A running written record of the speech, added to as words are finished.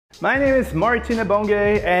My name is Martin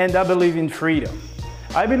Ebonge and I believe in freedom.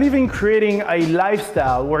 I believe in creating a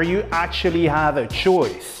lifestyle where you actually have a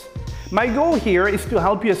choice. My goal here is to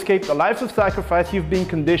help you escape the life of sacrifice you've been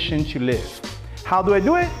conditioned to live. How do I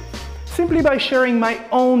do it? Simply by sharing my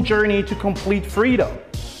own journey to complete freedom.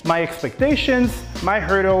 My expectations, my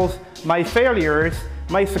hurdles, my failures,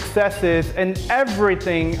 my successes, and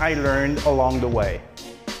everything I learned along the way.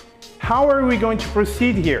 How are we going to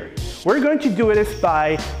proceed here? We're going to do it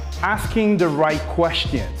by asking the right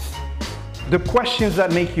questions. The questions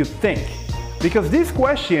that make you think. Because these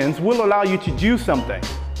questions will allow you to do something.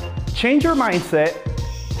 Change your mindset,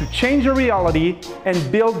 to change your reality, and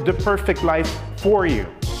build the perfect life for you.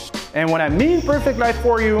 And when I mean perfect life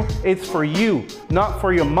for you, it's for you, not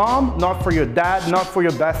for your mom, not for your dad, not for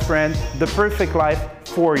your best friend, the perfect life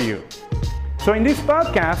for you. So in this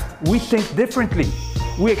podcast, we think differently.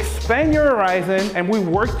 We expand your horizon and we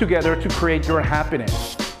work together to create your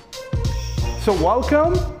happiness. So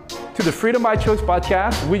welcome to the Freedom by Choice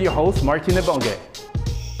podcast with your host, Martin Ebonge.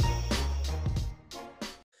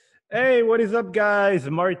 Hey, what is up, guys?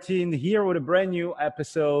 Martin here with a brand new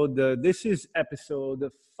episode. This is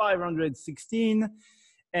episode 516.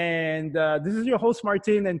 And this is your host,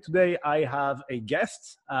 Martin. And today I have a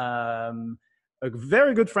guest, a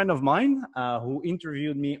very good friend of mine who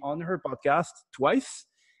interviewed me on her podcast twice.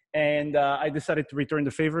 And I decided to return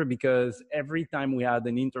the favor because every time we had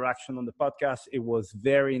an interaction on the podcast, it was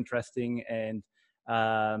very interesting. And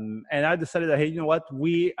I decided that, hey, you know what?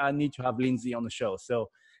 We need to have Lindsay on the show. So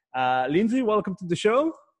Lindsay, welcome to the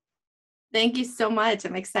show. Thank you so much.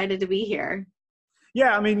 I'm excited to be here.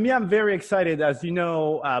 Yeah, I mean, me, I'm very excited. As you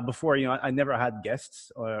know, before, I never had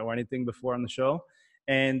guests or anything before on the show.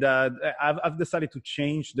 And I've decided to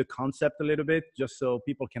change the concept a little bit just so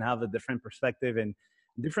people can have a different perspective and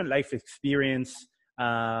different life experience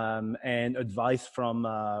and advice from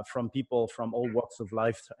people from all walks of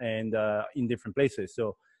life and in different places.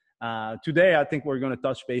 So today, I think we're going to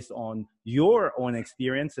touch base on your own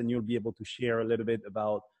experience, and you'll be able to share a little bit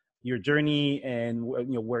about your journey and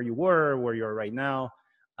where you were, where you're right now,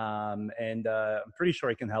 and I'm pretty sure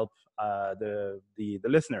it can help the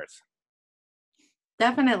listeners.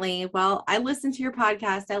 Definitely. Well, I listen to your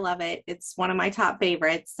podcast. I love it. It's one of my top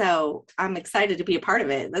favorites. So I'm excited to be a part of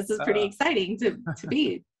it. This is pretty exciting to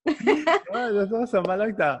be. Oh, that's awesome. I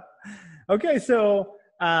like that. Okay, so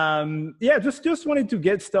just wanted to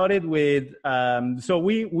get started with. So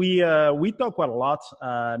we talk quite a lot,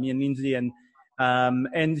 me and Lindsay,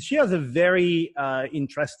 and she has a very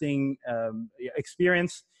interesting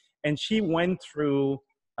experience, and she went through.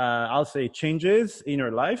 I'll say changes in her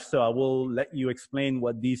life. So I will let you explain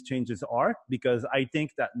what these changes are, because I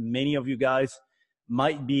think that many of you guys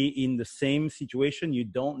might be in the same situation. You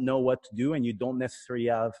don't know what to do and you don't necessarily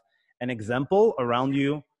have an example around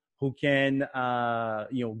you who can,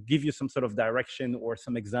 give you some sort of direction or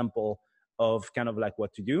some example of kind of like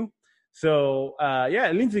what to do. So,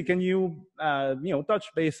 Lindsay, can you, touch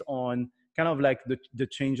base on kind of like the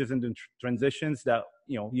changes and the transitions that,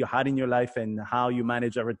 you had in your life and how you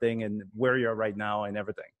manage everything and where you're right now and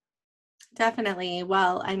everything? Definitely.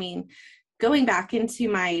 Well, I mean, going back into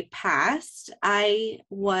my past, I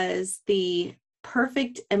was the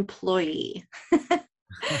perfect employee.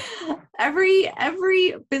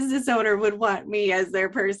 Every business owner would want me as their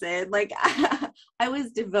person. Like I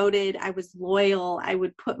was devoted, I was loyal, I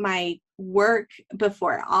would put my work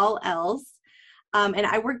before all else. And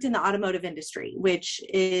I worked in the automotive industry, which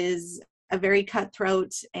is a very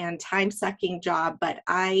cutthroat and time-sucking job, but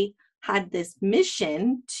I had this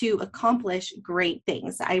mission to accomplish great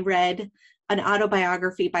things. I read an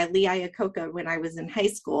autobiography by Lee Iacocca when I was in high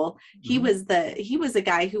school. Mm-hmm. He was a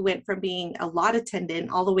guy who went from being a lot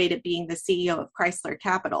attendant all the way to being the CEO of Chrysler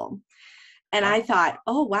Capital. And I thought,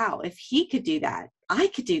 oh, wow, if he could do that, I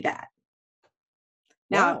could do that.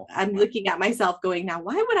 Now, wow. I'm looking at myself going, now,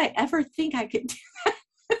 why would I ever think I could do that?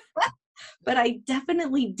 But I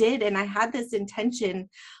definitely did. And I had this intention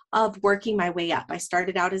of working my way up. I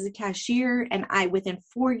started out as a cashier, and within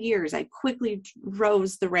 4 years, I quickly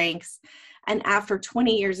rose the ranks. And after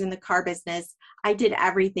 20 years in the car business, I did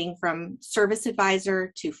everything from service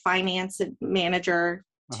advisor to finance manager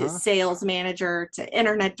to sales manager to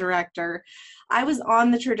internet director. I was on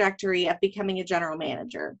the trajectory of becoming a general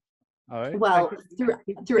manager. All right. Well,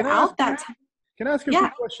 throughout that time. Can I ask you a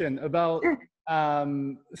quick question about,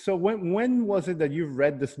 so when was it that you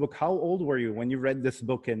read this book? How old were you when you read this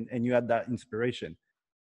book and you had that inspiration?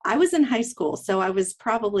 I was in high school. So I was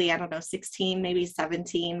probably, 16, maybe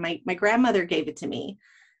 17. My grandmother gave it to me.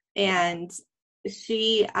 And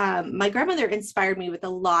my grandmother inspired me with a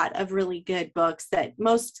lot of really good books that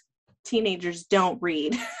most teenagers don't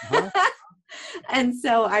read. Uh-huh. And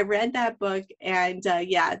so I read that book, and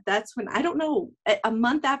yeah, that's when, I don't know, a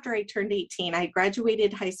month after I turned 18, I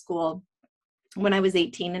graduated high school when I was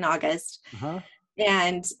 18 in August, Uh-huh.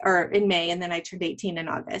 or in May, and then I turned 18 in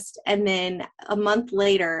August. And then a month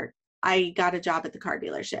later, I got a job at the car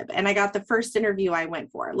dealership, and I got the first interview I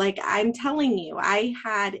went for. Like, I'm telling you, I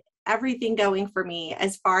had everything going for me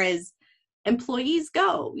as far as employees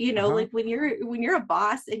go, Uh-huh. like when you're a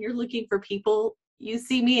boss and you're looking for people, you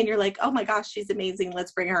see me and you're like, oh my gosh, she's amazing,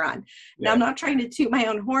 let's bring her on. Now, Yeah. I'm not trying to toot my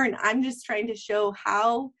own horn. I'm just trying to show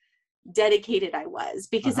how dedicated I was,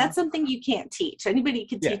 because Uh-huh. that's something you can't teach. Anybody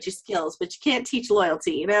can Yeah. teach you skills, but you can't teach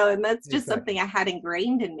loyalty, and that's just Exactly. something I had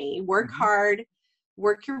ingrained in me. Work Mhm. hard,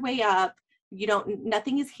 work your way up.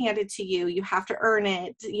 Nothing is handed to you. You have to earn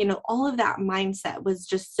it. All of that mindset was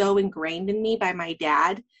just so ingrained in me by my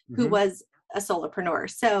dad, who Mhm. was a solopreneur.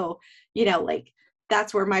 So, like,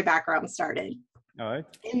 that's where my background started. All right.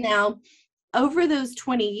 And now, over those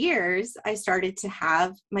 20 years, I started to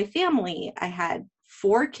have my family. I had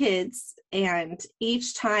 4 kids, and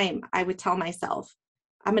each time I would tell myself,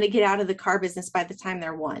 I'm going to get out of the car business by the time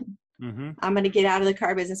they're 1. Mhm. I'm going to get out of the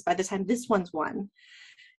car business by the time this one's 1.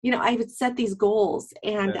 I would set these goals,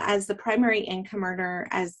 and Yeah. as the primary income earner,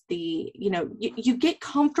 as the, you get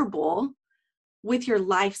comfortable with your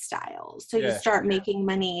lifestyle. So you Yeah. start making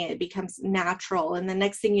money, it becomes natural. And the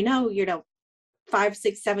next thing you know, 5,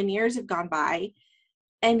 6, 7 years have gone by,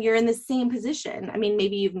 and you're in the same position. I mean,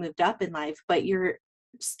 maybe you've moved up in life, but you're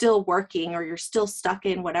still working, or you're still stuck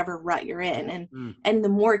in whatever rut you're in. And Mm. and the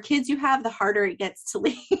more kids you have, the harder it gets to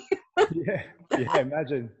leave. Yeah. Yeah.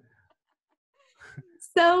 Imagine.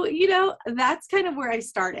 So, that's kind of where I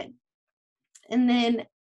started. And then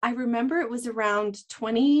I remember it was around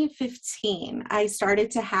 2015, I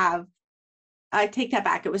started to have, I take that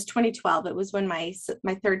back. It was 2012. It was when my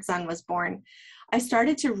third son was born. I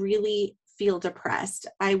started to really feel depressed.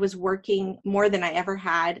 I was working more than I ever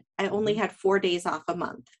had. I only Mhm. had 4 days off a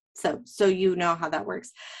month. So you know how that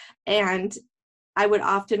works. And I would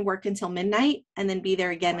often work until midnight and then be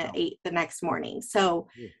there again at Wow. 8 the next morning. So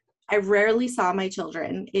Yeah. I rarely saw my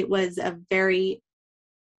children. It was a very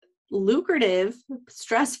lucrative,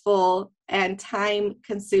 stressful, and time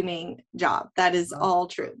consuming job. That is Uh-huh. all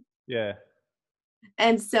true. Yeah.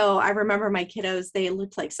 And so I remember my kiddos, they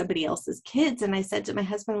looked like somebody else's kids. And I said to my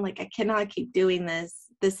husband, like, I cannot keep doing this.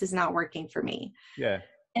 This is not working for me. Yeah.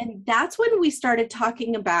 And that's when we started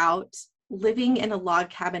talking about living in a log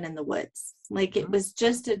cabin in the woods. Like, it Mhm. was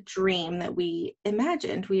just a dream that we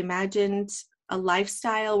imagined. We imagined a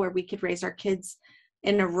lifestyle where we could raise our kids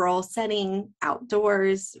in a rural setting,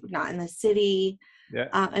 outdoors, not in the city. Yeah.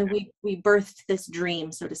 And we birthed this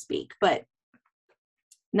dream, so to speak. But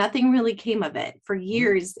nothing really came of it. For Mhm.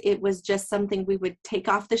 years, it was just something we would take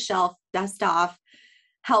off the shelf, dust off,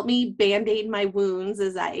 help me band-aid my wounds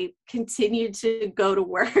as I continued to go to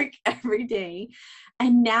work every day.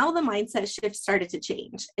 And now the mindset shift started to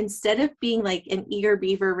change. Instead of being like an eager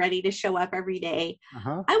beaver ready to show up every day,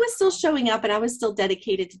 Uh-huh. I was still showing up and I was still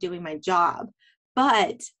dedicated to doing my job,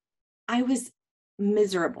 but I was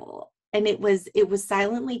miserable. And it was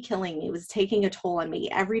silently killing me. It was taking a toll on me.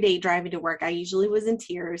 Every day driving to work, I usually was in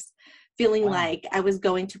tears, feeling Wow. like I was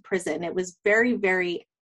going to prison. It was very, very,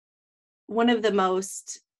 one of the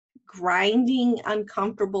most grinding,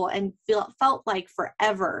 uncomfortable, and felt like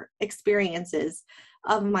forever experiences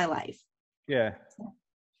of my life. Yeah.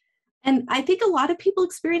 And I think a lot of people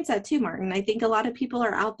experience that too, Martin. I think a lot of people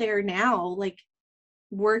are out there now, like,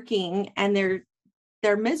 working, and they're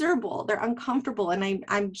miserable, they're uncomfortable. And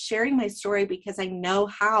I'm sharing my story because I know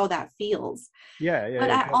how that feels. Yeah. Yeah. But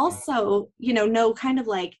Yeah. I Exactly. also, know kind of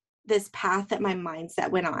like this path that my mindset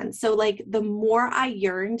went on. So, like, the more I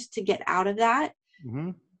yearned to get out of that,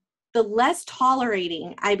 Mhm. the less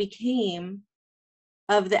tolerating I became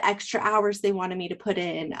of the extra hours they wanted me to put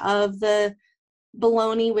in, of the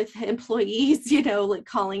baloney with employees, like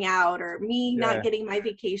calling out, or me not Yeah. getting my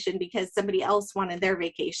vacation because somebody else wanted their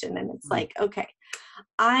vacation. And it's Mm. like, okay,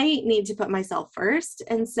 I need to put myself first.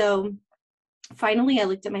 And so finally, I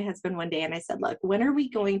looked at my husband one day and I said, look, when are we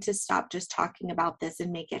going to stop just talking about this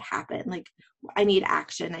and make it happen? Like, I need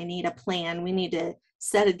action. I need a plan. We need to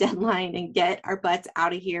set a deadline and get our butts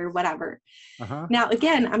out of here, whatever. Uh-huh. Now,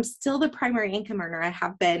 again, I'm still the primary income earner. I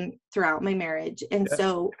have been throughout my marriage. And Yeah.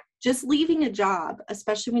 so just leaving a job,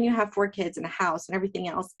 especially when you have 4 kids and a house and everything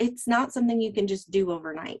else, it's not something you can just do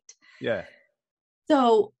overnight. Yeah.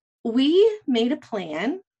 So we made a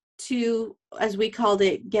plan to, as we called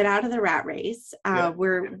it, get out of the rat race. Yeah.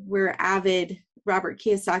 We're avid Robert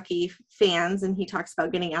Kiyosaki fans, and he talks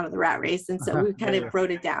about getting out of the rat race. And so we kind Yeah. of Yeah.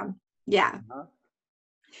 wrote it down. Yeah. Uh-huh.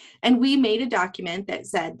 And we made a document that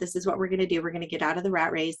said, this is what we're going to do. We're going to get out of the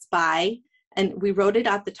rat race by, and we wrote it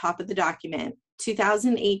at the top of the document.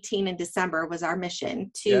 2018 in December was our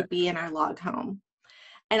mission to be in our log home.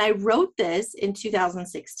 And I wrote this in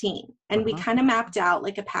 2016, and we kind of mapped out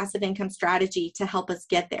like a passive income strategy to help us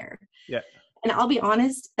get there. Yeah. And I'll be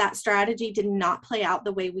honest, that strategy did not play out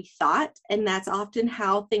the way we thought. And that's often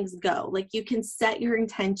how things go. Like you can set your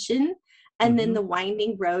intention and then the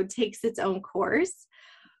winding road takes its own course.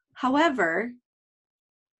 However,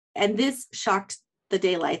 and this shocked the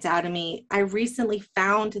daylights out of me, I recently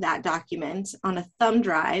found that document on a thumb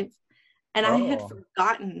drive, and I had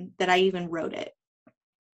forgotten that I even wrote it.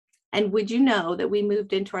 And would you know that we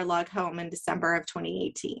moved into our log home in December of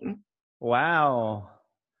 2018? Wow.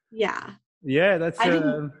 Yeah. Yeah, that's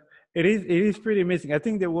it is pretty amazing. I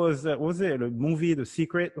think there was it a movie, The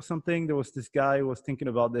Secret or something? There was this guy who was thinking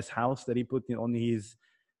about this house that he put on his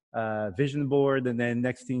vision board, and then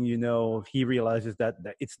next thing you know, he realizes that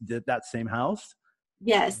it's that same house.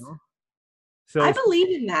 Yes. You know? So I believe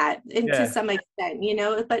in that to some extent, you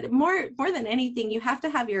know, but more than anything, you have to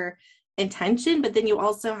have your intention, but then you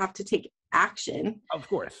also have to take action. Of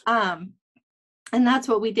course. And that's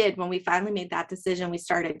what we did when we finally made that decision. We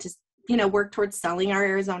started to, you know, work towards selling our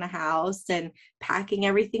Arizona house and packing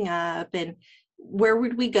everything up. And where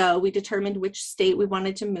would we go? We determined which state we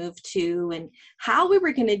wanted to move to, and how we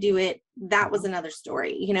were going to do it. That was another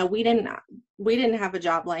story. You know, we didn't have a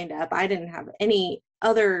job lined up. I didn't have any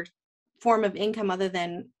other form of income other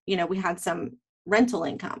than, you know, we had some rental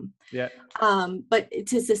income. Yeah. But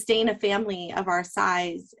to sustain a family of our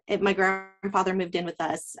size, my grandfather moved in with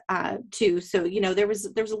us too. So, you know, there was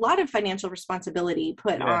a lot of financial responsibility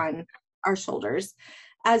put on our shoulders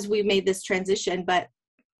as we made this transition. But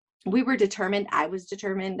we were determined. I was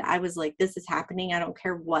determined. I was like, this is happening. I don't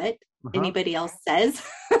care what anybody else says.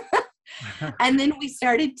 And then we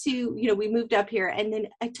started to, you know, we moved up here, and then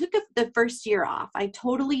I took the first year off. I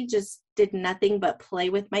totally just did nothing but play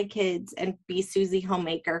with my kids and be Susie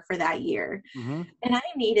homemaker for that year. And I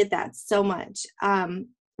needed that so much.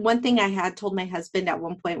 One thing I had told my husband at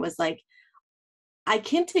one point was like, I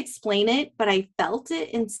can't explain it, but I felt it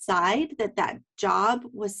inside that job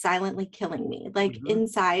was silently killing me. Like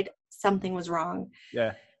inside something was wrong.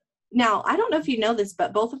 Yeah. Now, I don't know if you know this,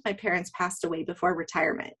 but both of my parents passed away before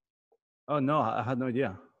retirement. Oh, no, I had no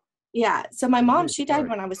idea. Yeah. So my mom, she died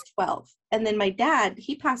when I was 12. And then my dad,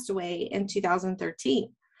 he passed away in 2013.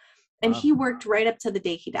 And he worked right up to the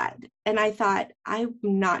day he died. And I thought, I'm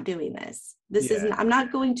not doing this. I'm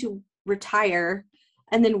not going to retire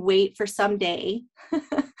and then wait for someday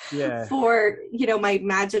for, you know, my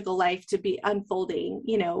magical life to be unfolding,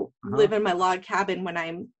 you know, live in my log cabin when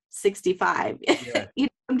I'm 65. You know,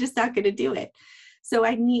 I'm just not going to do it. So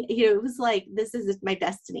I need, you know, it was like, this is my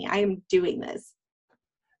destiny. I am doing this.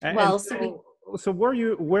 So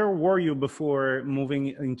where were you before moving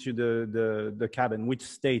into the cabin? Which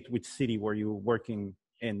state, which city were you working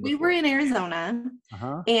in? We were in Arizona,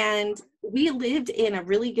 and we lived in a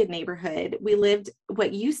really good neighborhood. We lived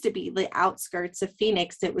what used to be the outskirts of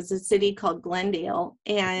Phoenix. It was a city called Glendale.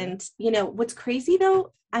 And, you know, what's crazy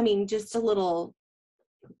though, I mean, just a little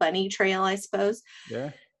bunny trail, I suppose,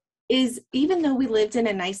 is even though we lived in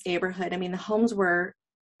a nice neighborhood, I mean, the homes were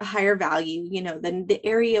a higher value, you know, then the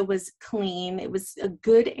area was clean. It was a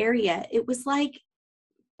good area. It was like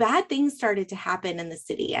bad things started to happen in the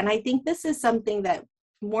city. And I think this is something that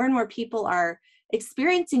more and more people are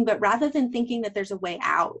experiencing, but rather than thinking that there's a way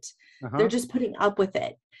out, they're just putting up with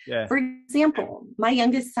it. For example, my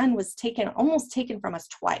youngest son was almost taken from us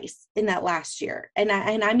twice in that last year. And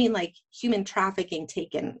I mean like human trafficking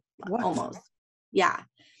taken. What? Almost. Yeah.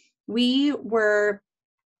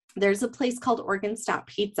 There's a place called Organ Stop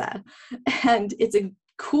Pizza, and it's a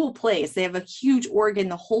cool place. They have a huge organ.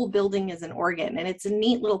 The whole building is an organ, and it's a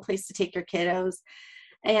neat little place to take your kiddos.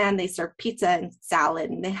 And they serve pizza and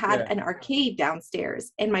salad, and they had an arcade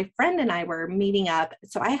downstairs. And my friend and I were meeting up.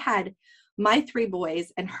 So I had my 3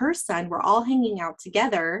 boys and her son were all hanging out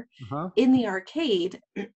together in the arcade.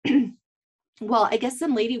 Well, I guess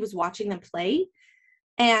some lady was watching them play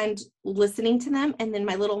and listening to them. And then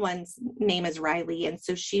my little one's name is Riley. And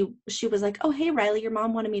so she was like, oh, hey, Riley, your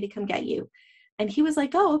mom wanted me to come get you. And he was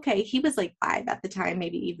like, oh, okay. He was like 5 at the time,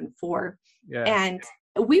 maybe even 4. And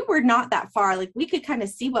we were not that far. Like we could kind of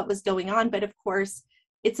see what was going on, but of course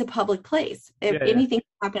it's a public place. If anything can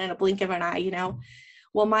happen in a blink of an eye, you know?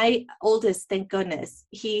 Well, my oldest, thank goodness,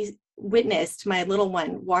 he witnessed my little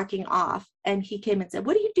one walking off, and he came and said,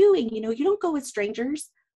 what are you doing? You know, you don't go with strangers.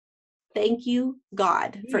 Thank you,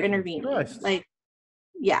 God, for intervening. Like,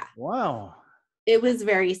 yeah. Wow. It was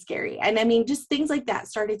very scary. And I mean, just things like that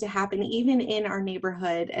started to happen even in our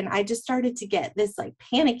neighborhood. And I just started to get this like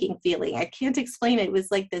panicking feeling. I can't explain it. It was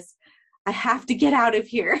like this, I have to get out of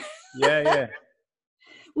here. Yeah, yeah.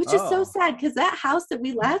 Which is so sad because that house that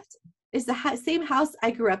we left is the same house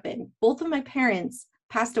I grew up in. Both of my parents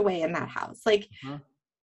passed away in that house. Like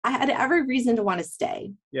I had every reason to want to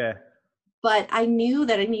stay. Yeah. But I knew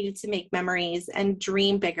that I needed to make memories and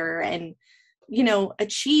dream bigger and, you know,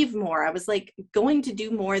 achieve more. I was like going to do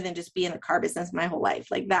more than just be in the car business my whole life.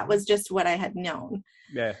 Like that was just what I had known.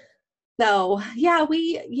 Yeah. So yeah,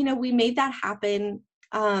 we made that happen.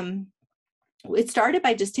 It started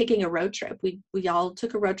by just taking a road trip. We all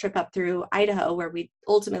took a road trip up through Idaho where we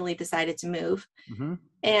ultimately decided to move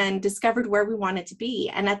and discovered where we wanted to be.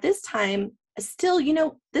 And at this time, still, you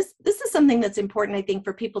know, this is something that's important, I think,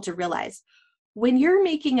 for people to realize. When you're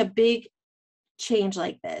making a big change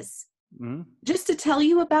like this, just to tell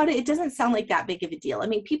you about it, it doesn't sound like that big of a deal. I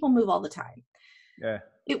mean, people move all the time. Yeah.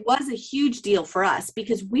 It was a huge deal for us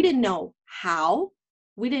because we didn't know how.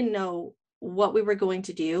 We didn't know what we were going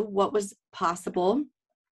to do, what was possible.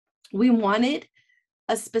 We wanted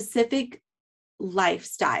a specific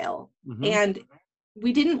lifestyle, and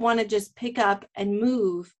we didn't want to just pick up and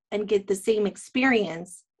move and get the same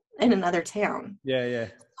experience in another town. Yeah, yeah.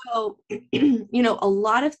 So, you know, a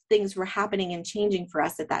lot of things were happening and changing for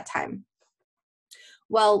us at that time.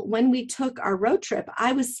 Well, when we took our road trip,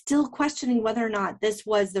 I was still questioning whether or not this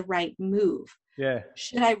was the right move. Yeah.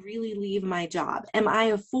 Should I really leave my job? Am I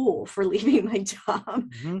a fool for leaving my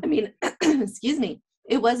job? I mean, excuse me.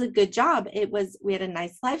 It was a good job. We had a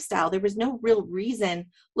nice lifestyle. There was no real reason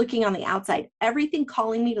looking on the outside. Everything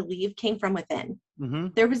calling me to leave came from within.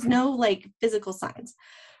 There was no like physical signs,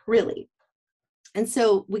 really. And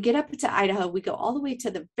so we get up to Idaho, we go all the way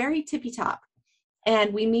to the very tippy top,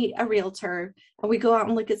 and we meet a realtor and we go out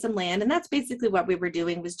and look at some land. And that's basically what we were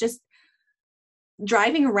doing, was just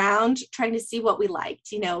driving around, trying to see what we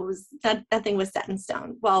liked. You know, nothing was set in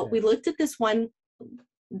stone. Well, we looked at this one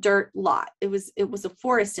dirt lot. It was a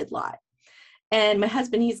forested lot. And my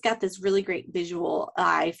husband, he's got this really great visual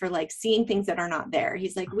eye for like seeing things that are not there.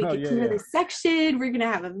 He's like, we could clear this section. We're going to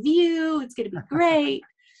have a view. It's going to be great.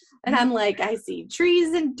 And I'm like, I see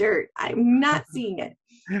trees and dirt. I'm not seeing it.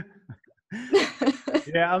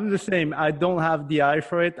 Yeah, I'm the same. I don't have the eye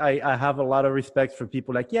for it. I have a lot of respect for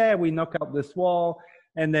people like, yeah, we knock out this wall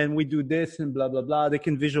and then we do this and blah, blah, blah. They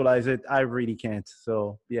can visualize it. I really can't.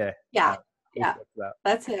 So yeah. Yeah.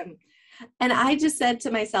 That's him. And I just said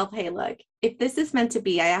to myself, hey, look, if this is meant to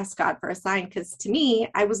be, I asked God for a sign, because to me,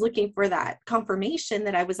 I was looking for that confirmation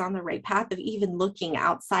that I was on the right path of even looking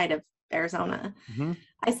outside of Arizona.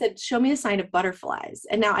 I said, show me a sign of butterflies.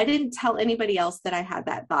 And now I didn't tell anybody else that I had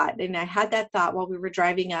that thought. And I had that thought while we were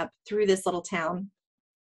driving up through this little town.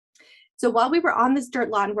 So while we were on this dirt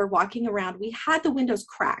lot and we're walking around, we had the windows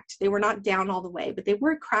cracked. They were not down all the way, but they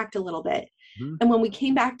were cracked a little bit. And when we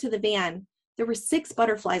came back to the van, there were 6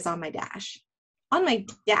 butterflies on my dash,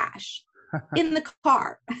 in the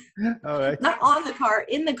car. All right. Not on the car,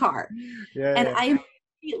 in the car. Yeah, and yeah. I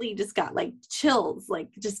immediately just got like chills, like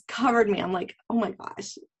just covered me. I'm like, oh my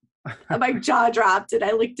gosh. And my jaw dropped and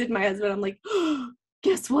I looked at my husband. I'm like, oh,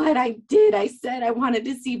 guess what I did? I said I wanted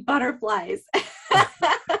to see butterflies.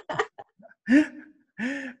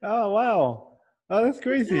 Oh, wow. Oh, that's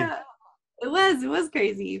crazy. Yeah, it was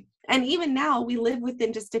crazy. And even now we live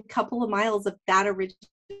within just a couple of miles of that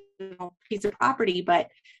original piece of property, but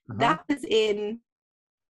that was in,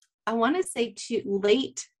 I want to say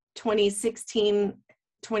late 2016,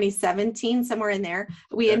 2017, somewhere in there.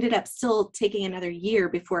 We ended up still taking another year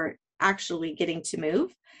before actually getting to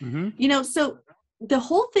move. You know, so the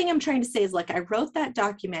whole thing I'm trying to say is, like, I wrote that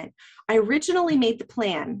document. I originally made the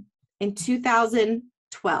plan in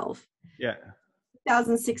 2012. Yeah.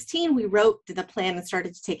 2016, we wrote the plan and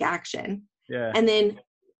started to take action. Yeah. And then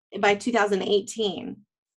by 2018,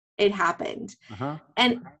 it happened.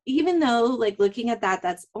 And even though, like, looking at that,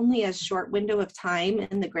 that's only a short window of time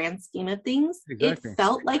in the grand scheme of things, Exactly. it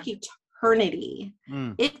felt like eternity.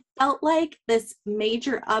 It felt like this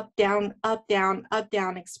major up, down, up, down, up,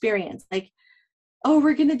 down experience. Like, oh,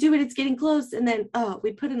 we're going to do it. It's getting close. And then, oh,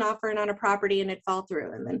 we put an offer in on a property and it fell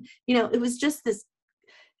through. And then, you know, it was just this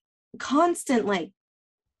constant, like,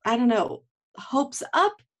 I don't know, hopes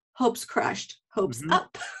up, hopes crushed, hopes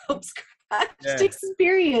up, hopes crushed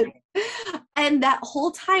experience. And that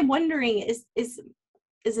whole time wondering, is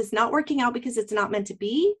this not working out because it's not meant to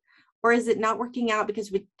be? Or is it not working out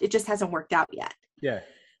because it just hasn't worked out yet? Yeah.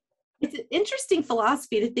 It's an interesting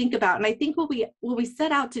philosophy to think about. And I think when we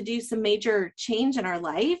set out to do some major change in our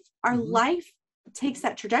life takes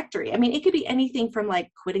that trajectory. I mean, it could be anything from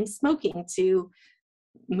like quitting smoking to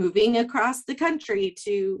moving across the country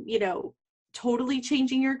to, you know, totally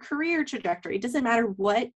changing your career trajectory. It doesn't matter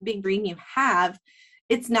what big dream you have.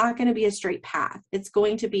 It's not going to be a straight path. It's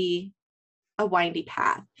going to be a windy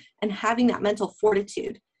path, and having that mental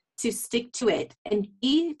fortitude to stick to it and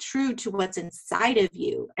be true to what's inside of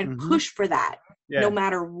you and push for that no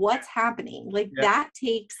matter what's happening. Like that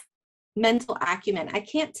takes mental acumen. I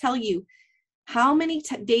can't tell you how many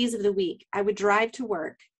days of the week I would drive to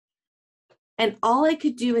work, and all I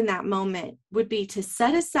could do in that moment would be to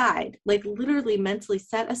set aside, like literally mentally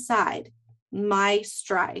set aside my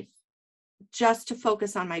strife just to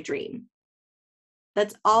focus on my dream.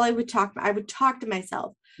 That's all I would talk to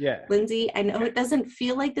myself. Yeah. Lindsay, I know it doesn't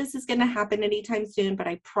feel like this is going to happen anytime soon, but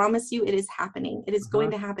I promise you it is happening. It is going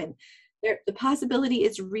to happen. The possibility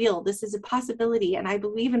is real. This is a possibility, and I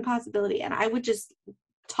believe in possibility. And I would just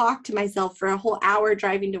talk to myself for a whole hour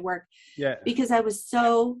driving to work because I was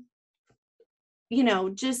so, you know,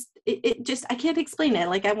 it just, I can't explain it.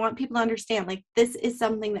 Like, I want people to understand, like, this is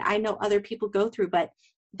something that I know other people go through, but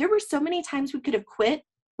there were so many times we could have quit.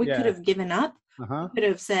 We could have given up. We could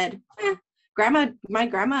have said, my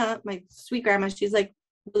sweet grandma, she's like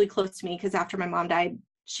really close to me because after my mom died,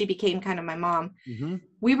 she became kind of my mom.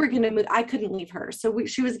 We were going to move. I couldn't leave her. So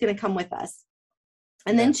she was going to come with us.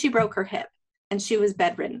 And then she broke her hip and she was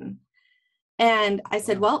bedridden. And I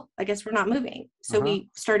said, well, I guess we're not moving. So we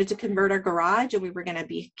started to convert our garage, and we were going to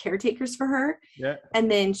be caretakers for her. And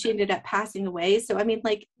then she ended up passing away. So, I mean,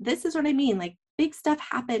 like, this is what I mean. Like, big stuff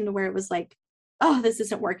happened where it was like, oh, this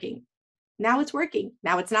isn't working. Now it's working.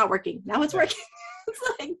 Now it's not working. Now it's working.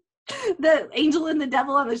 It's like the angel and the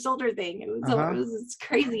devil on the shoulder thing. It was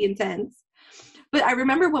crazy intense. But I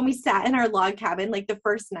remember when we sat in our log cabin, like the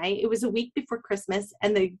first night, it was a week before Christmas,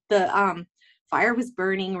 and the fire was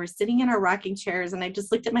burning. We're sitting in our rocking chairs, and I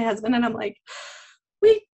just looked at my husband and I'm like,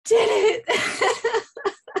 we did it.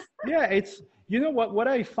 Yeah, it's, you know, what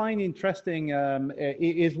I find interesting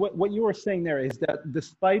is what you were saying there is that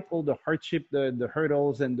despite all the hardship, the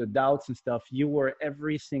hurdles and the doubts and stuff, you were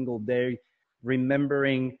every single day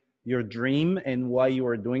remembering your dream and why you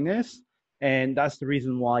were doing this. And that's the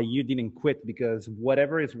reason why you didn't quit, because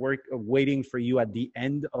whatever is waiting for you at the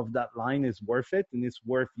end of that line is worth it. And it's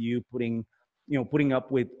worth you putting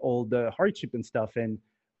up with all the hardship and stuff. And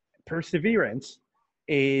perseverance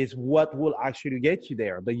is what will actually get you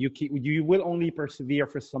there. But you will only persevere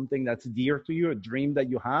for something that's dear to you, a dream that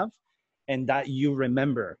you have and that you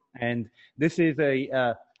remember. And this is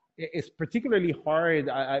it's particularly hard.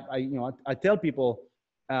 I tell people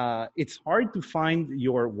it's hard to find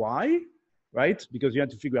your why, right? Because you have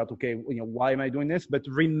to figure out, okay, why am I doing this? But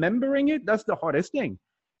remembering it, that's the hardest thing.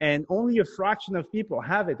 And only a fraction of people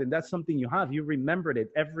have it. And that's something you have. You remembered it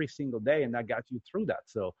every single day, and that got you through that.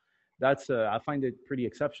 So that's, I find it pretty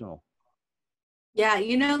exceptional. Yeah.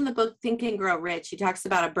 You know, in the book, Think and Grow Rich, he talks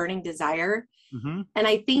about a burning desire. And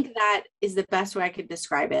I think that is the best way I could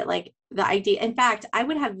describe it. Like, the idea, in fact, I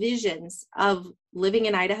would have visions of living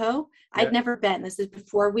in Idaho. I'd never been. This is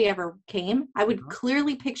before we ever came. I would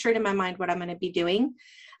clearly picture it in my mind what I'm going to be doing.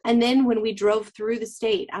 And then when we drove through the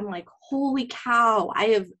state, I'm like, holy cow, I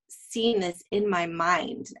have seen this in my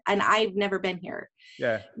mind, and I've never been here.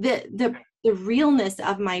 Yeah. The realness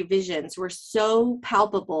of my visions were so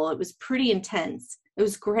palpable. It was pretty intense. It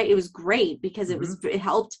was great. It was great because it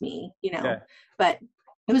helped me, but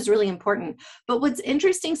it was really important. But what's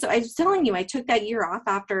interesting, so I was telling you, I took that year off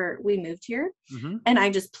after we moved here, and I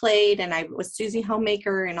just played, and I was Susie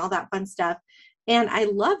Homemaker and all that fun stuff. And I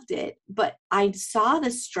loved it, but I saw the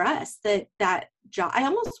stress that job. I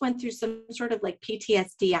almost went through some sort of like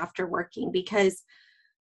PTSD after working, because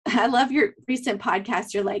I love your recent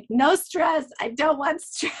podcast. You're like, no stress. I don't want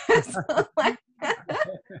stress. I'm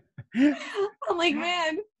like,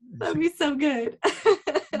 man, that'd be so good.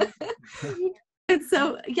 And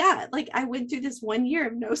so, yeah, like I went through this 1 year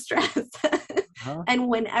of no stress. And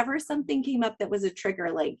whenever something came up that was a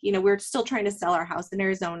trigger, like, we're still trying to sell our house in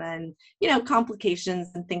Arizona, and, complications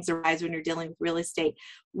and things arise when you're dealing with real estate.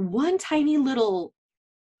 One tiny little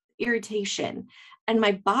irritation, and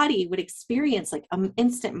my body would experience like an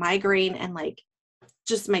instant migraine, and like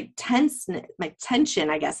just my tension,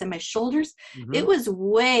 I guess, in my shoulders. It was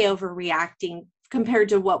way overreacting compared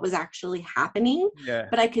to what was actually happening.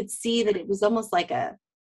 But I could see that it was almost like a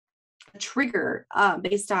trigger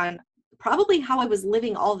based on probably how I was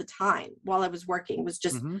living all the time while I was working. Was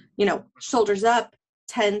just, shoulders up,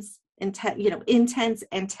 tense, intense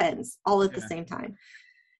and tense all at the same time.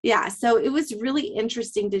 Yeah. So it was really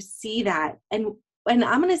interesting to see that. And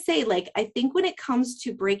I'm going to say, like, I think when it comes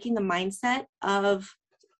to breaking the mindset of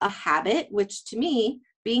a habit, which to me,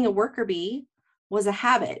 being a worker bee was a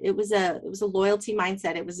habit. It was a loyalty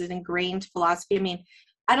mindset. It was an ingrained philosophy. I mean,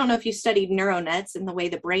 I don't know if you studied neural nets and the way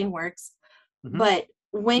the brain works, but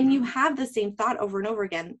when you have the same thought over and over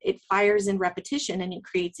again, it fires in repetition and it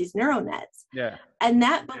creates these neural nets. Yeah. And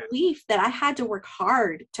that belief that I had to work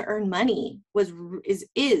hard to earn money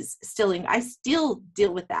is still, I still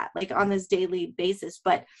deal with that like on this daily basis.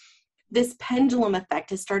 But this pendulum effect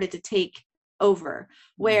has started to take over,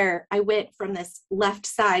 where I went from this left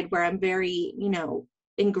side where I'm very,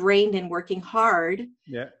 ingrained in working hard,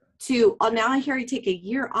 to now I hear I take a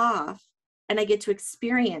year off and I get to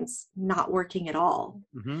experience not working at all,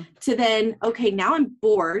 to then, okay, now I'm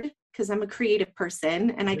bored because I'm a creative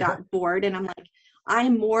person and I got bored and I'm like,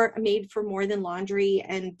 I'm made for more than laundry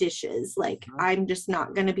and dishes. Like, I'm just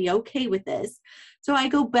not going to be okay with this. So I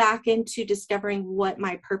go back into discovering what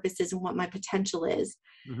my purpose is and what my potential is,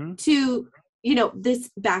 to,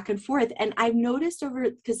 this back and forth. And I've noticed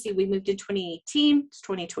because we moved in 2018, it's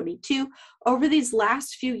 2022, over these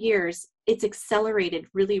last few years, it's accelerated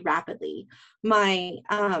really rapidly.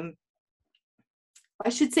 I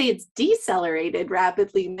should say it's decelerated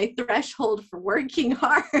rapidly, my threshold for working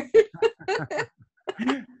hard.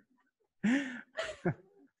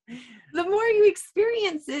 The more you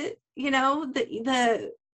experience it,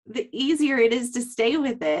 the easier it is to stay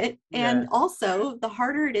with it. And also the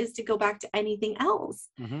harder it is to go back to anything else.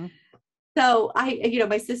 So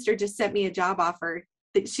my sister just sent me a job offer.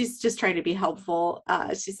 She's just trying to be helpful.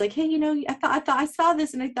 She's like, hey, I thought I saw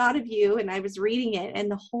this and I thought of you, and I was reading it.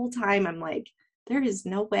 And the whole time I'm like, there is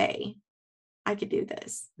no way I could do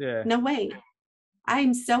this. Yeah. No way.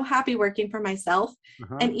 I'm so happy working for myself.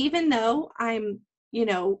 And even though I'm,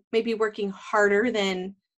 maybe working harder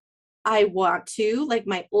than I want to, like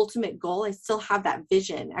my ultimate goal, I still have that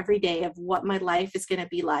vision every day of what my life is going to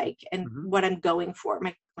be like and what I'm going for.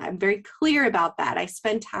 I'm very clear about that. I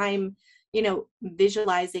spend time,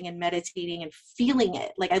 visualizing and meditating and feeling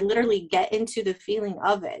it. Like I literally get into the feeling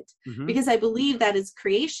of it because I believe that is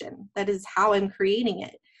creation. That is how I'm creating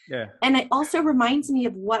it. Yeah. And it also reminds me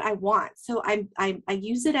of what I want. So I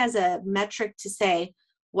use it as a metric to say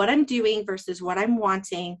what I'm doing versus what I'm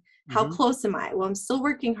wanting. How close am I? Well, I'm still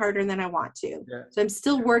working harder than I want to. Yeah. So I'm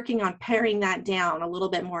still working on paring that down a little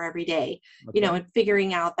bit more every day, and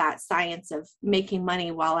figuring out that science of making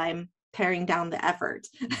money while I'm paring down the effort.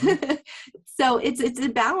 So it's a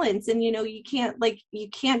balance. And, you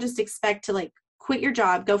can't just expect to quit your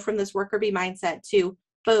job, go from this worker bee mindset to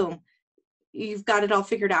boom, you've got it all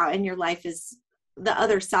figured out and your life is the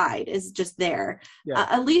other side is just there.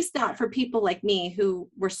 At least not for people like me who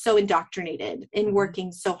were so indoctrinated in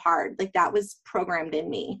working so hard. Like that was programmed in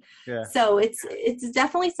me. So it's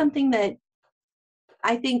definitely something that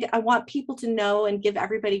I think I want people to know and give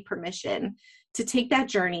everybody permission to take that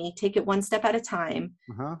journey, take it one step at a time,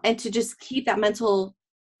 and to just keep that mental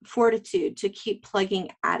fortitude to keep plugging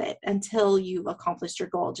at it until you've accomplished your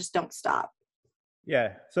goal. Just don't stop.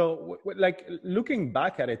 Yeah. So looking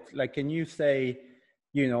back at it, can you say,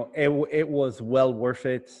 it was well worth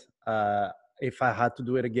it. If I had to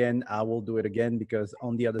do it again, I will do it again because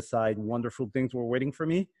on the other side, wonderful things were waiting for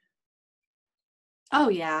me. Oh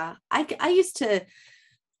yeah. I used to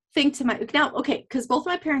think to because both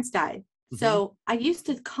my parents died. So I used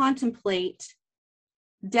to contemplate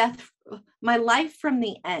death, my life from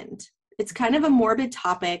the end. It's kind of a morbid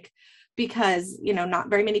topic because, not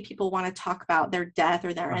very many people want to talk about their death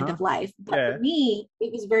or their end of life. But for me,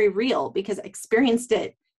 it was very real because I experienced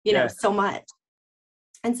it, so much.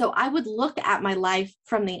 And so I would look at my life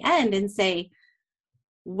from the end and say,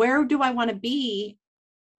 where do I want to be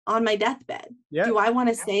on my deathbed? Do I want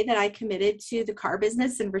to say that I committed to the car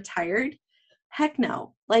business and retired? Heck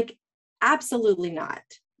no. Absolutely not.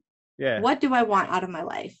 What do I want out of my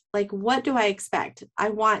life? What do I expect? I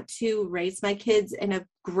want to raise my kids in a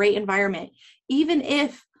great environment, even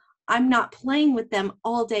if I'm not playing with them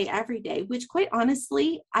all day, every day, which quite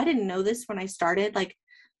honestly, I didn't know this when I started.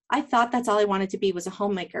 I thought that's all I wanted to be was a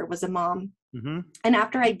homemaker, was a mom. And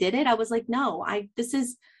after I did it, I was like, no, I'd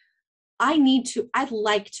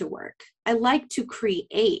like to work. I like to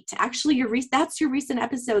create. Actually, that's your recent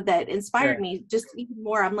episode that inspired me just even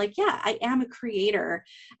more. I'm like, yeah, I am a creator.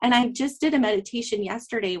 And I just did a meditation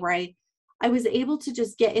yesterday where I was able to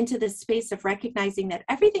just get into this space of recognizing that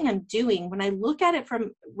everything I'm doing, when I look at it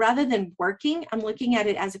rather than working, I'm looking at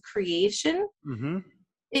it as a creation.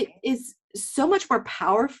 It is so much more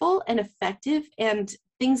powerful and effective, and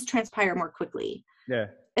things transpire more quickly.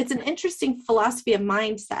 It's an interesting philosophy of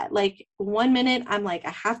mindset. 1 minute I'm like,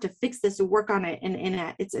 I have to fix this and work on it. And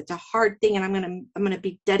it's a hard thing. And I'm going to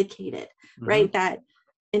be dedicated, right? That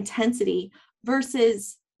intensity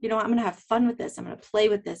versus you know, I'm going to have fun with this. I'm going to play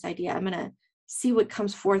with this idea. I'm going to see what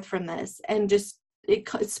comes forth from this, and just, it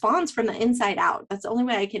spawns from the inside out. That's the only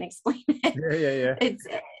way I can explain it. Yeah. It's,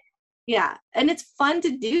 yeah. And it's fun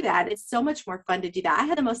to do that. It's so much more fun to do that. I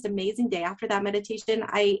had the most amazing day after that meditation.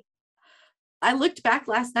 I looked back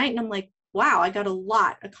last night and I'm like, wow, I got a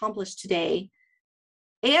lot accomplished today.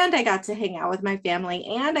 And I got to hang out with my family,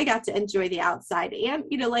 and I got to enjoy the outside, and,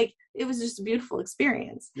 you know, like, it was just a beautiful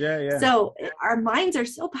experience. Yeah. So our minds are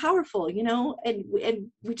so powerful, you know, and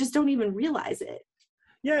we just don't even realize it.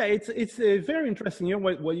 Yeah, it's very interesting. You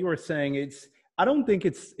know what you were saying. I don't think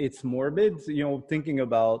it's morbid. You know, thinking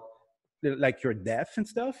about like your death and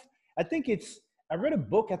stuff. I think I read a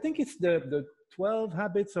book. I think it's the 12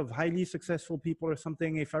 Habits of Highly Successful People or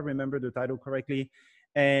something, if I remember the title correctly.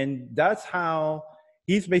 And that's how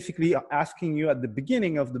he's basically asking you at the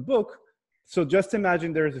beginning of the book. So just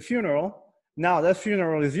imagine there's a funeral. Now that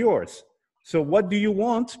funeral is yours. So what do you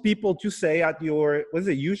want people to say at your, what is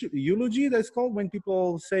it, eulogy that's called, when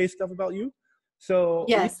people say stuff about you? So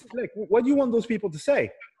Yes. like, what do you want those people to say?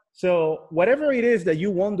 So whatever it is that you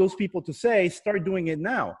want those people to say, start doing it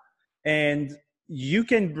now. And you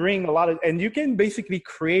can bring a lot of, and you can basically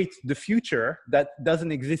create the future that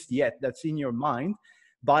doesn't exist yet, that's in your mind,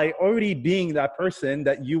 by already being that person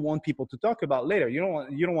that you want people to talk about later. You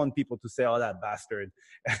don't want people to say, "Oh, that bastard."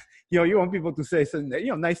 You know, you want people to say some, you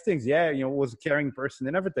know, nice things. Yeah, you know, was a caring person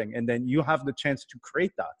and everything. And then you have the chance to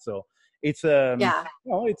create that. So it's Yeah.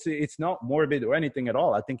 no, it's not morbid or anything at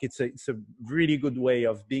all. I think it's a really good way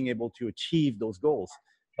of being able to achieve those goals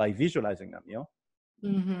by visualizing them, you know?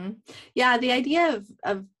 Mm-hmm. Yeah. The idea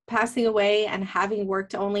of passing away and having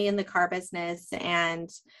worked only in the car business, and,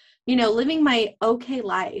 you know, living my okay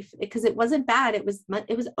life, because it wasn't bad. It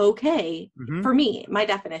was okay for me. My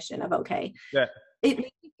definition of okay. Yeah. It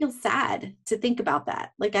made me feel sad to think about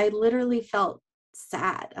that. Like, I literally felt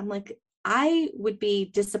sad. I'm like, I would be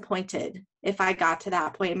disappointed if I got to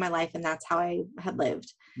that point in my life and that's how I had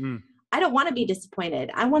lived. I don't want to be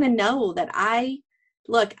disappointed. I want to know that I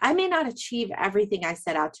may not achieve everything I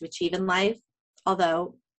set out to achieve in life,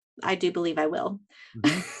 although I do believe I will.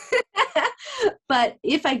 But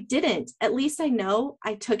if I didn't, at least I know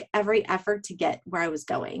I took every effort to get where I was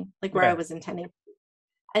going, like where I was intending.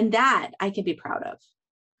 And that I can be proud of.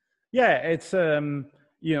 Yeah, it's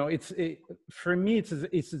you know, for me,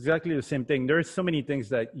 it's exactly the same thing. There's so many things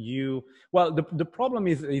that the problem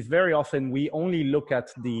is very often we only look at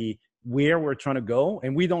where we're trying to go,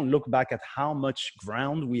 and we don't look back at how much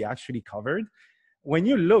ground we actually covered. When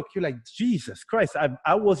you look, you're like, Jesus Christ,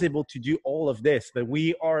 I was able to do all of this, but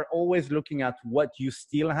we are always looking at what you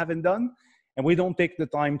still haven't done. And we don't take the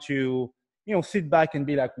time to, you know, sit back and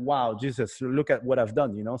be like, wow, Jesus, look at what I've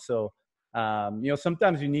done, you know? So, you know,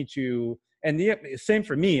 sometimes you need to, and same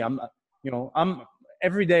for me. I'm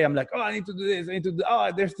every day I'm like, oh, I need to do this. I need to do,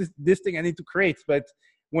 oh, there's this thing I need to create. But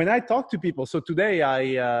when I talk to people, so today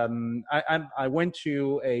I went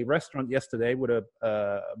to a restaurant yesterday with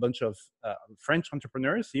a bunch of French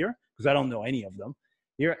entrepreneurs here, because I don't know any of them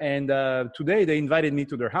here. And today they invited me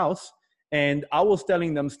to their house, and I was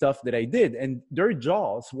telling them stuff that I did, and their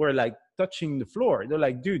jaws were like touching the floor. They're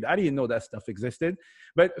like, dude, I didn't know that stuff existed.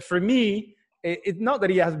 But for me, it's not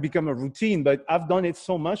that it has become a routine, but I've done it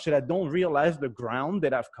so much that I don't realize the ground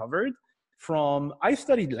that I've covered. I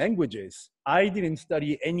studied languages. I didn't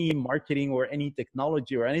study any marketing or any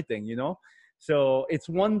technology or anything, you know? So it's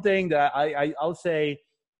one thing that I'll say,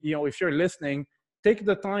 you know, if you're listening, take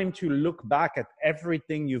the time to look back at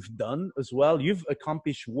everything you've done as well. You've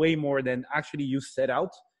accomplished way more than actually you set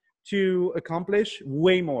out to accomplish,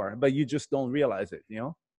 way more, but you just don't realize it, you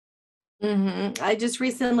know? Mm-hmm. I just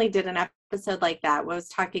recently did an episode like that where I was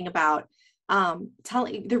talking about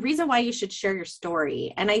telling the reason why you should share your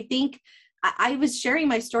story. And I think I was sharing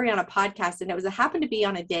my story on a podcast, and it happened to be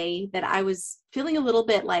on a day that I was feeling a little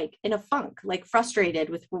bit like in a funk, like frustrated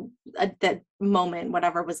with that moment,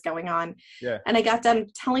 whatever was going on. Yeah. And I got done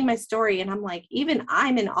telling my story, and I'm like, even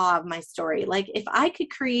I'm in awe of my story. Like, if I could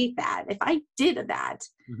create that, if I did that,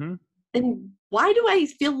 then why do I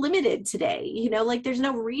feel limited today? You know, like, there's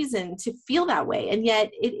no reason to feel that way. And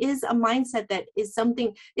yet it is a mindset that is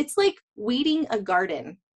something, it's like weeding a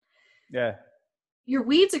garden. Yeah. Your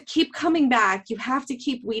weeds keep coming back. You have to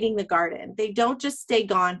keep weeding the garden. They don't just stay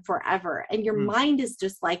gone forever. And your mind is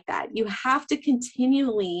just like that. You have to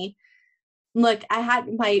continually look. I had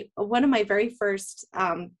one of my very first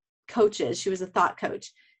coaches. She was a thought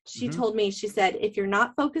coach. She told me, she said, if you're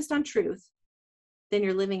not focused on truth, then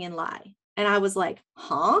you're living in lie. And I was like,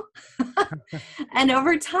 huh? And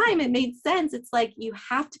over time, it made sense. It's like, you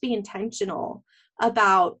have to be intentional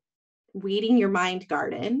about weeding your mind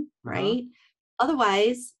garden, right?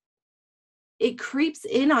 Otherwise, it creeps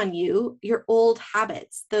in on you, your old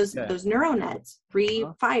habits, those neural nets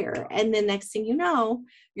refire. And the next thing you know,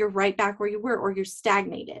 you're right back where you were, or you're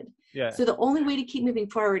stagnated. Yeah. So the only way to keep moving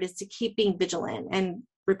forward is to keep being vigilant and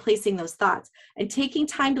replacing those thoughts, and taking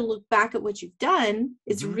time to look back at what you've done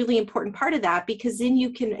is a really important part of that, because then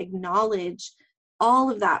you can acknowledge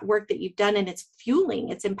all of that work that you've done, and it's fueling,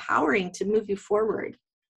 it's empowering to move you forward.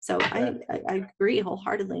 So I agree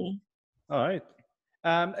wholeheartedly. All right.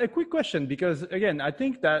 A quick question, because again, I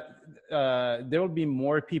think that there will be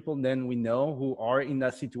more people than we know who are in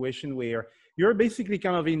that situation where you're basically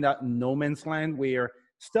kind of in that no man's land where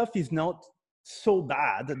stuff is not so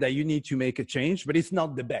bad that you need to make a change, but it's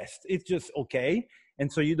not the best. It's just okay.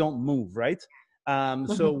 And so you don't move, right?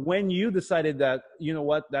 So when you decided that, you know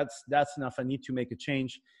what, that's enough, I need to make a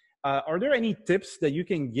change. Are there any tips that you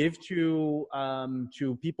can give to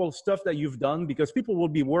people, stuff that you've done? Because people will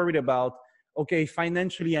be worried about, okay,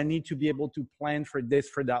 financially, I need to be able to plan for this,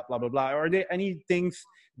 for that, blah, blah, blah. Are there any things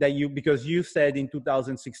that because you said in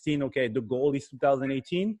 2016, okay, the goal is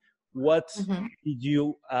 2018. What did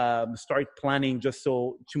you start planning just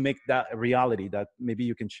so to make that a reality that maybe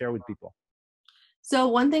you can share with people? So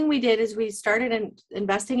one thing we did is we started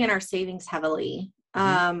investing in our savings heavily.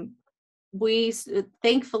 We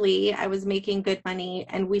thankfully, I was making good money,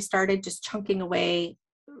 and we started just chunking away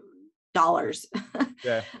dollars.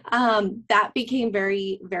 That became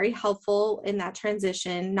very, very helpful in that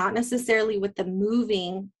transition, not necessarily with the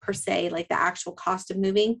moving per se, like the actual cost of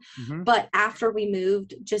moving, but after we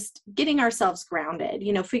moved, just getting ourselves grounded,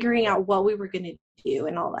 figuring out what we were going to do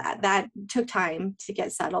and all that took time to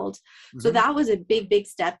get settled. So that was a big, big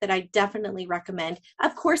step that I definitely recommend.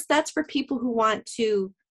 Of course, that's for people who want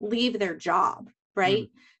to leave their job, right?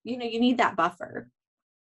 You need that buffer.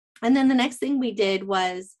 And then the next thing we did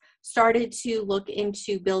was started to look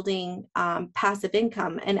into building passive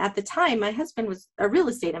income. And at the time, my husband was a real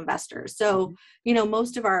estate investor. So,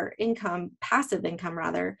 most of our income, passive income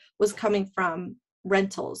rather, was coming from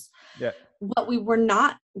rentals. Yeah. What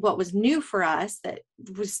was new for us that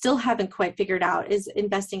we still haven't quite figured out is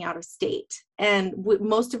investing out of state. And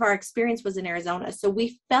most of our experience was in Arizona. So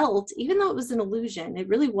we felt, even though it was an illusion, it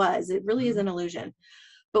really is an illusion.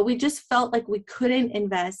 But we just felt like we couldn't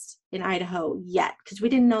invest in Idaho yet because we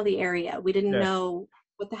didn't know the area. We didn't know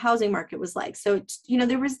what the housing market was like. So,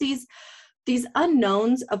 there was these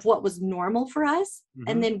unknowns of what was normal for us.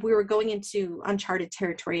 And then we were going into uncharted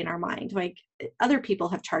territory in our mind. Like other people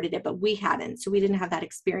have charted it, but we hadn't. So we didn't have that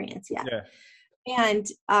experience yet. Yeah. And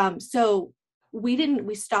so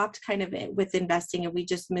we stopped kind of with investing, and we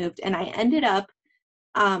just moved. And I ended up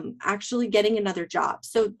actually getting another job.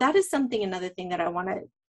 So that is another thing that I want to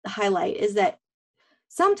highlight is that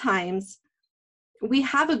sometimes we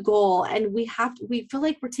have a goal and we feel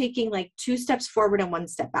like we're taking like 2 steps forward and 1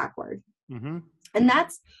 step backward. And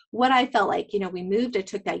that's what I felt like. We moved, I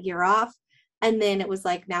took that year off, and then it was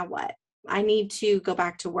like, now what? I need to go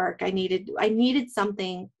back to work. I needed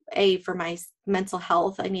something, for my mental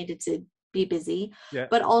health. I needed to be busy,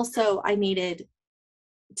 but also I needed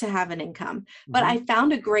to have an income. But I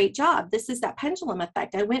found a great job. This is that pendulum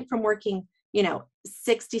effect. I went from working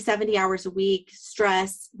 60, 70 hours a week,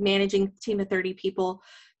 stress, managing a team of 30 people,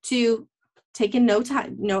 to taking no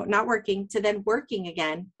time, not working, to then working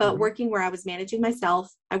again, but working where I was managing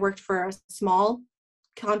myself. I worked for a small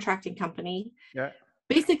contracting company.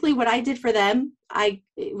 Basically what I did for them,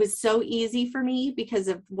 it was so easy for me because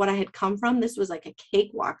of what I had come from. This was like a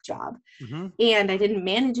cakewalk job. And I didn't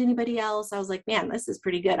manage anybody else. I was like, man, this is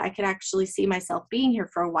pretty good. I could actually see myself being here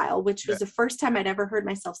for a while, which was the first time I'd ever heard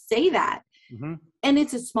myself say that. And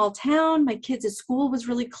it's a small town. My kids' school was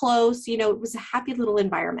really close. It was a happy little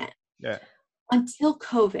environment. Until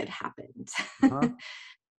COVID happened.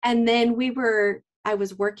 And then I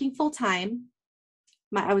was working full time.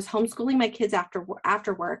 I was homeschooling my kids after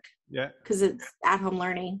work. Because it's at-home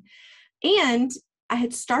learning. And I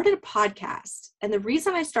had started a podcast. And the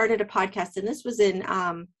reason I started a podcast, and this was in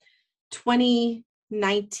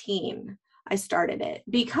 2019, I started it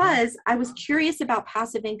because I was curious about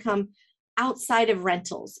passive income outside of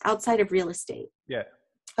rentals, outside of real estate.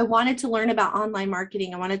 I wanted to learn about online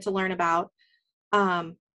marketing. I wanted to learn about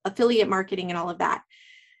affiliate marketing and all of that.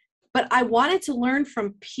 But I wanted to learn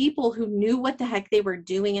from people who knew what the heck they were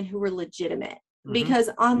doing and who were legitimate. Because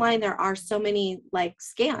online there are so many like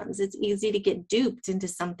scams. It's easy to get duped into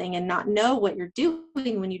something and not know what you're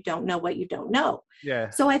doing when you don't know what you don't know.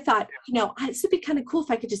 So I thought, this would be kind of cool if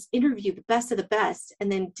I could just interview the best of the best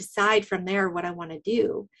and then decide from there what I want to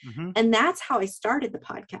do. And that's how I started the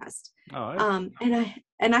podcast.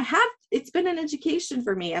 And I have, it's been an education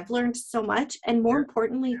for me. I've learned so much. And more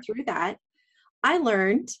importantly, through that, I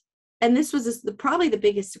learned, and this was probably the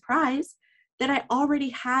biggest surprise, that I already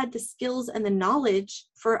had the skills and the knowledge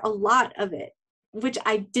for a lot of it, which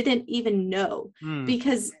I didn't even know. Mm.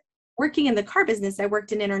 Because working in the car business, I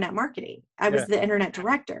worked in internet marketing. I was Yeah. the internet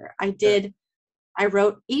director. Yeah. I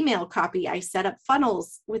wrote email copy. I set up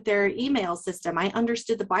funnels with their email system. I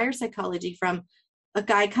understood the buyer psychology from a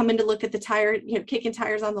guy coming to look at the tire, kicking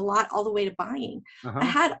tires on the lot, all the way to buying. I Uh-huh.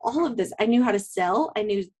 had all of this. I knew how to sell. I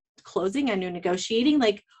knew closing. I knew negotiating.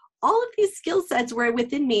 Like, all of these skill sets were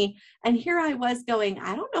within me. And here I was going,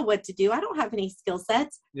 I don't know what to do. I don't have any skill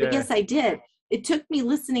sets. But Yeah. yes, I did. It took me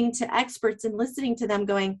listening to experts and listening to them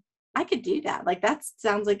going, I could do that. Like, that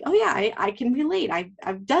sounds like, oh yeah, I can relate.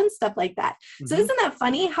 I've done stuff like that. So Hmm. isn't that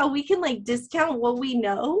funny how we can like discount what we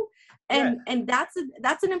know? Yeah. And that's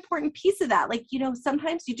an important piece of that. Like,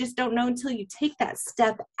 sometimes you just don't know until you take that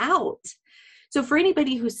step out. So for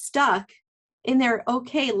anybody who's stuck in their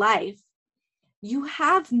okay life, you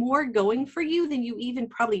have more going for you than you even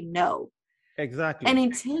probably know. And Exactly.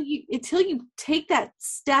 until you take that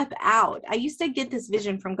step out, I used to get this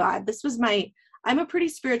vision from God. I'm a pretty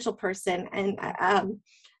spiritual person, and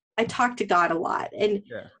I talk to God a lot. And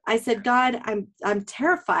Yeah. I said, God, I'm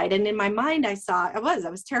terrified. And in my mind, I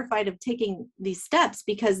was terrified of taking these steps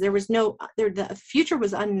because the future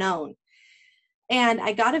was unknown. And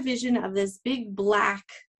I got a vision of this big black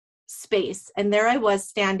space. And there I was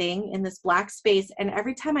standing in this black space. And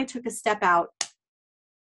every time I took a step out,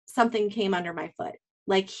 something came under my foot.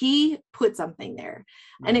 Like, he put something there.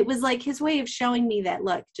 And Mm. it was like his way of showing me that,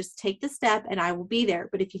 look, just take the step and I will be there.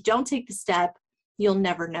 But if you don't take the step, you'll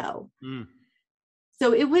never know. Mm.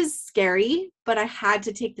 So it was scary, but I had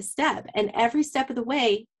to take the step. And every step of the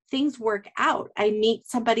way, things work out. I meet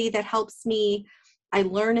somebody that helps me. I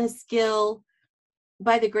learn a skill.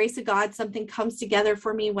 By the grace of God, something comes together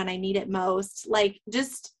for me when I need it most. Like,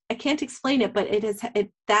 just, I can't explain it, but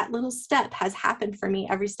that little step has happened for me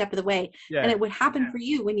every step of the way. And Yeah. it would happen for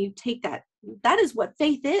you when you take that. That is what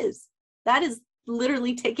faith is. That is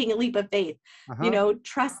literally taking a leap of faith, Uh-huh.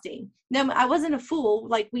 trusting. Now, I wasn't a fool.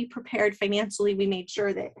 Like, we prepared financially. We made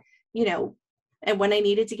sure that, and when I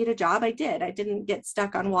needed to get a job, I did. I didn't get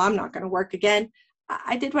stuck on, well, I'm not going to work again.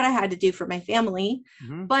 I did what I had to do for my family.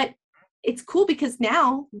 Hmm. But it's cool because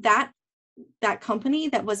now that company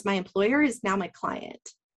that was my employer is now my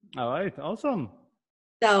client. All right. Awesome.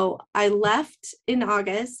 So I left in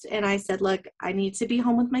August and I said, look, I need to be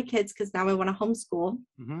home with my kids because now I want to homeschool.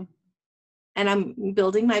 Hmm. And I'm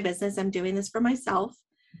building my business. I'm doing this for myself.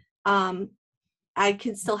 I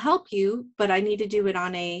can still help you, but I need to do it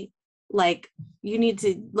on I'm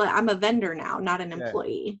a vendor now, not an Yeah.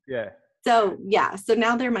 employee. Yeah. So yeah, so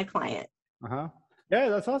now they're my client. Uh-huh. Yeah,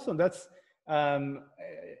 that's awesome. That's I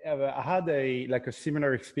had a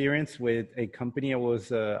similar experience with a company I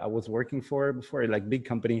was working for before, like big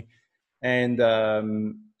company, and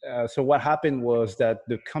so what happened was that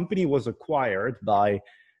the company was acquired by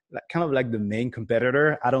kind of like the main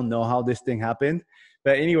competitor. I don't know how this thing happened,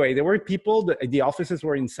 but anyway, there were people. The offices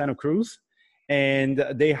were in Santa Cruz, and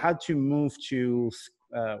they had to move to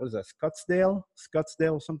what is that,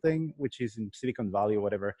 Scottsdale something, which is in Silicon Valley or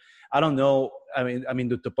whatever. I don't know. I mean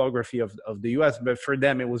the topography of the US, but for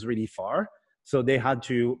them it was really far. So they had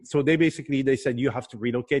to. So they said you have to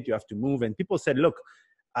relocate, you have to move, and people said, look,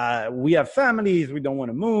 we have families, we don't want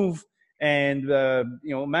to move, and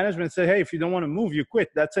management said, hey, if you don't want to move, you quit.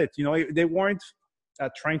 That's it. They weren't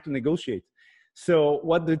trying to negotiate. So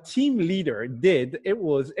what the team leader did, it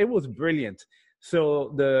was brilliant. So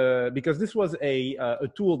because this was a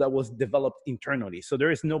tool that was developed internally, so there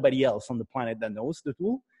is nobody else on the planet that knows the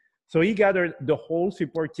tool. So he gathered the whole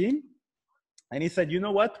support team, and he said, you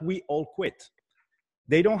know what? We all quit.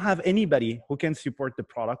 They don't have anybody who can support the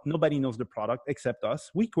product. Nobody knows the product except us.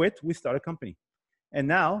 We quit. We start a company, and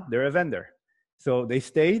now they're a vendor. So they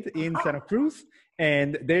stayed in Santa Cruz,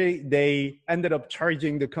 and they ended up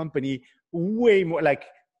charging the company way more, like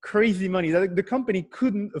crazy money that the company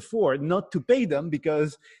couldn't afford not to pay them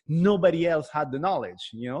because nobody else had the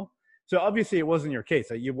knowledge. So obviously it wasn't your case.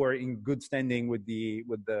 You were in good standing with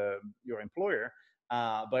your employer,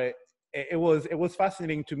 but it was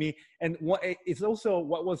fascinating to me. And what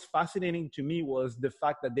was fascinating to me was the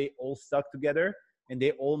fact that they all stuck together and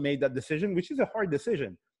they all made that decision, which is a hard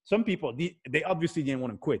decision. Some people, they obviously didn't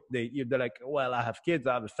want to quit. They're like, well, I have kids,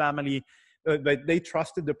 I have a family, but they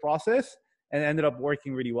trusted the process and ended up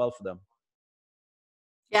working really well for them.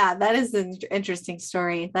 Yeah, that is an interesting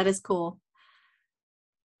story. That is cool.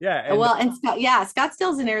 Yeah. And Well, and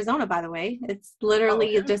Scottsdale's in Arizona, by the way. It's oh,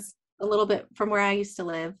 literally okay. just a little bit from where I used to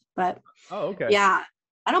live. But Oh, okay. yeah,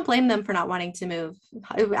 I don't blame them for not wanting to move.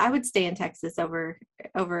 I would stay in Texas over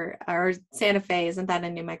or Santa Fe. Isn't that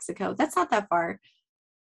in New Mexico? That's not that far.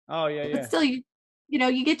 Oh yeah, But yeah, still,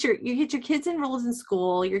 you get your kids enrolled in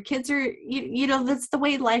school. Your kids are that's the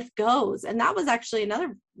way life goes. And that was actually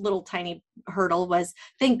another little tiny hurdle. Was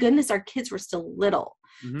thank goodness our kids were still little.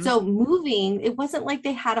 mm-hmm. So moving, it wasn't like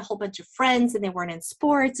they had a whole bunch of friends and they weren't in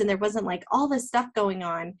sports and there wasn't like all this stuff going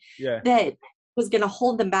on Yeah, that was going to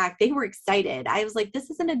hold them back. They were excited. I was like, this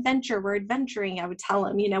is an adventure. We're adventuring. I would tell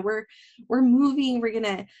them, we're moving. We're going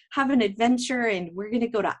to have an adventure and we're going to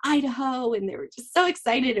go to Idaho. And they were just so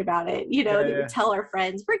excited about it. yeah, They yeah. would tell our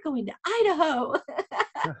friends, we're going to Idaho.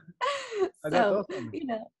 That's So, awesome.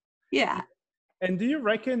 yeah. And do you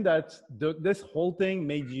reckon that this whole thing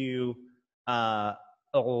made you a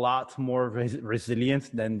lot more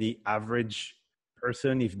resilient than the average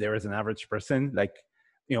person, if there is an average person? Like,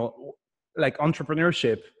 like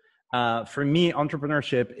entrepreneurship. For me,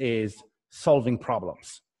 entrepreneurship is solving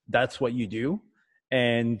problems. That's what you do.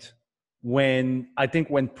 And when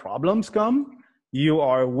problems come, you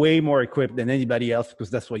are way more equipped than anybody else because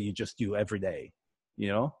that's what you just do every day,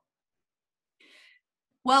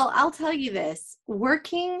 Well, I'll tell you this,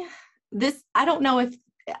 I don't know if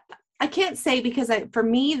I can't say because for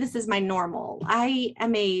me, this is my normal. I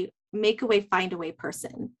am a make a way, find a way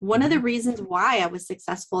person. One of the reasons why I was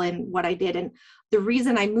successful in what I did and the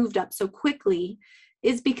reason I moved up so quickly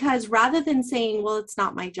is because rather than saying, well, it's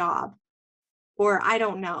not my job or I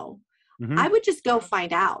don't know, I would just go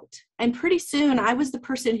find out. And pretty soon I was the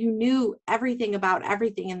person who knew everything about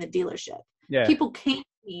everything in the dealership. Yeah. People came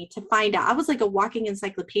to me to find out. I was like a walking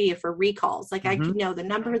encyclopedia for recalls. Like I could know the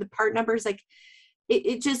number, the part numbers, like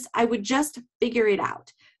I would just figure it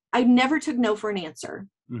out. I never took no for an answer.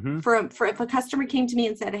 For if a customer came to me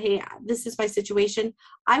and said, hey, this is my situation,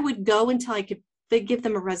 I would go until I could give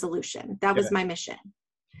them a resolution. That was my mission.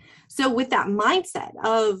 So with that mindset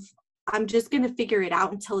of I'm just going to figure it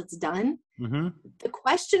out until it's done. The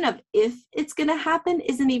question of if it's going to happen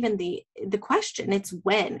isn't even the question. It's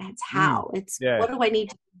when, it's how, it's what do I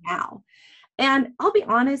need to do now? And I'll be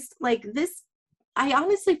honest, like this, I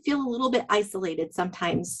honestly feel a little bit isolated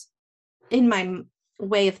sometimes in my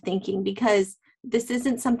way of thinking because this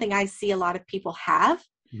isn't something I see a lot of people have.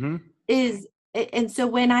 And so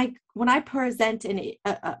when I present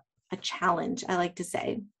a challenge, I like to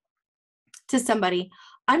say to somebody,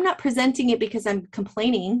 I'm not presenting it because I'm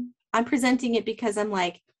complaining. I'm presenting it because I'm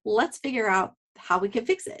like, let's figure out how we can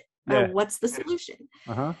fix it. Or what's the solution?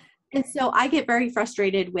 And so I get very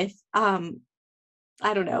frustrated with, I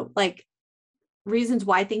don't know, like reasons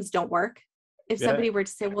why things don't work. If somebody were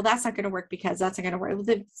to say, well, that's not going to work because that's not going to work,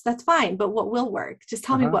 well, that's fine. But what will work? Just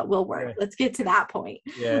tell me what will work. Let's get to that point.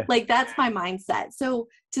 Like that's my mindset. So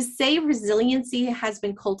to say resiliency has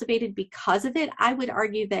been cultivated because of it, I would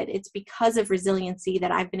argue that it's because of resiliency that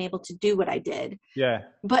I've been able to do what I did.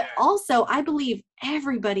 But also I believe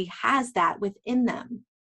everybody has that within them.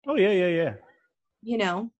 Oh yeah.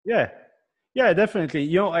 Yeah,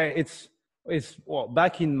 definitely. It's well,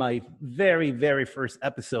 back in my very, very first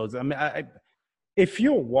episodes. I mean, if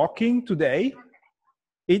you're walking today,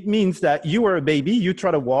 it means that you were a baby, you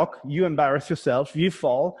try to walk, you embarrass yourself, you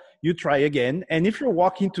fall, you try again. And if you're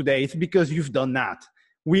walking today, it's because you've done that.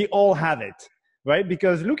 We all have it, right?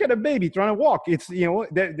 Because look at a baby trying to walk. It's,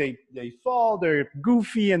 they fall, they're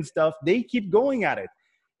goofy and stuff. They keep going at it.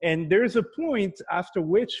 And there's a point after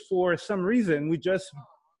which, for some reason, we just,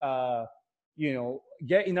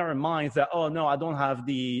 get in our minds that, oh no, I don't have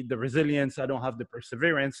the resilience, I don't have the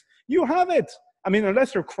perseverance. You have it. I mean,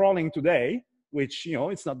 unless you're crawling today, which,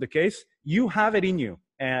 it's not the case, you have it in you.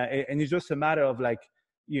 And it's just a matter of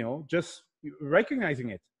just recognizing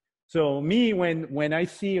it. So me, when I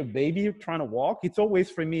see a baby trying to walk, it's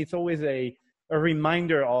always a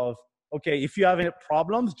reminder of, okay, if you have any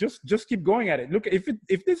problems, just keep going at it. Look,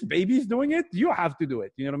 if this baby is doing it, you have to do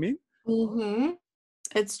it. You know what I mean?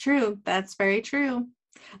 It's true. That's very true.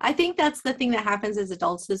 I think that's the thing that happens as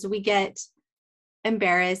adults is we get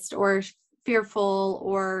embarrassed or fearful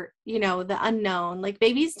or, the unknown. Like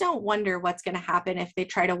babies don't wonder what's going to happen if they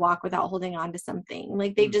try to walk without holding on to something.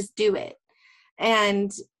 Like they just do it.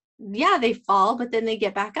 And yeah, they fall, but then they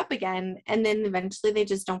get back up again. And then eventually they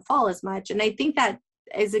just don't fall as much. And I think that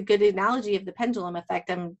is a good analogy of the pendulum effect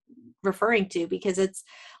I'm referring to, because it's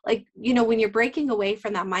like, when you're breaking away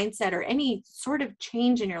from that mindset or any sort of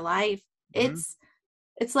change in your life, it's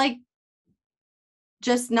like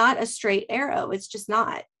just not a straight arrow. It's just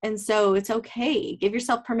not. And so it's okay. Give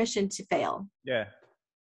yourself permission to fail. Yeah.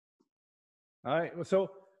 All right. So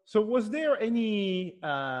was there any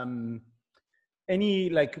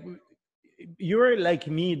like, you're like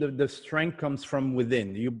me, the strength comes from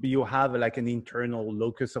within. You have like an internal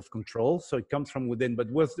locus of control, so it comes from within. But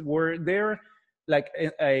were there like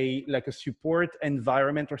a support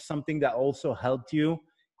environment or something that also helped you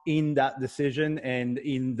in that decision and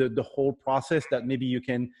in the whole process, that maybe you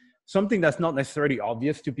can, something that's not necessarily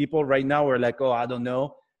obvious to people right now, or like, oh, I don't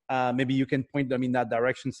know, maybe you can point them in that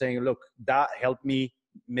direction, saying, look, that helped me.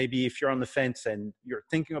 Maybe if you're on the fence and you're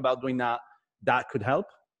thinking about doing that, that could help.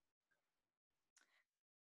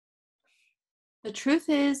 The truth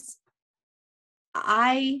is,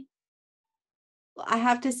 I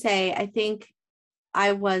have to say, I think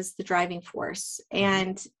I was the driving force,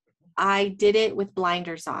 and I did it with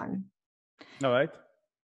blinders on. All right.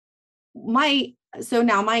 So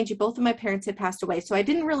now, mind you, both of my parents had passed away, so I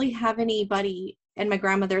didn't really have anybody, and my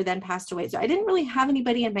grandmother then passed away. So I didn't really have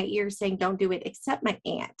anybody in my ear saying, don't do it, except my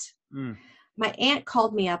aunt. My aunt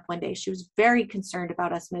called me up one day. She was very concerned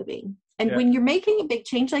about us moving. And when you're making a big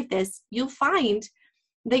change like this, you'll find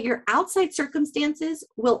that your outside circumstances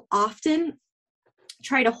will often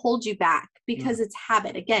try to hold you back because it's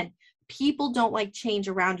habit. Again, people don't like change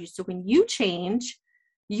around you. So when you change,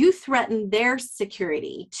 you threaten their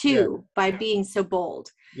security too by being so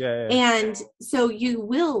bold. And so you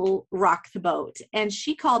will rock the boat. And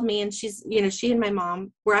she called me, and she's, she and my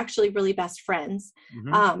mom were actually really best friends.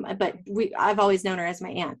 But I've always known her as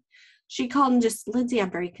my aunt. She called and just, Lindsay,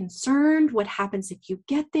 I'm very concerned. What happens if you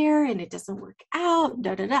get there and it doesn't work out?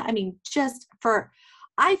 I mean,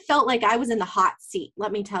 I felt like I was in the hot seat.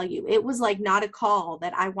 Let me tell you, it was like not a call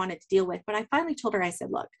that I wanted to deal with. But I finally told her, I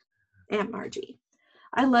said, look, Aunt Margie,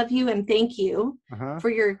 I love you and thank you for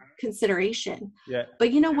your consideration.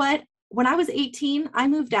 But you know what? When I was 18, I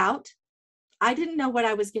moved out. I didn't know what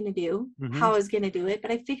I was going to do, how I was going to do it,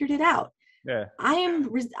 but I figured it out.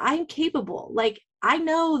 I'm capable. Like, I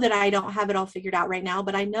know that I don't have it all figured out right now,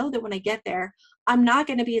 but I know that when I get there, I'm not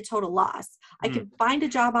going to be a total loss. I can find a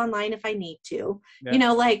job online if I need to,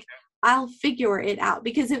 I'll figure it out,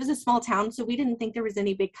 because it was a small town. So we didn't think there was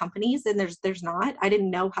any big companies, and there's not. I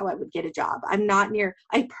didn't know how I would get a job.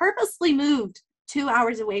 I purposely moved 2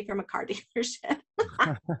 hours away from a car dealership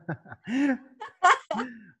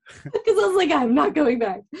because I was like, I'm not going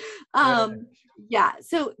back.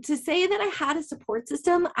 So to say that I had a support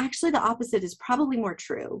system, actually the opposite is probably more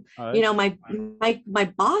true. My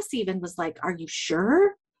boss even was like, are you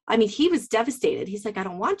sure? I mean, he was devastated. He's like, I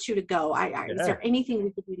don't want you to go. Is there anything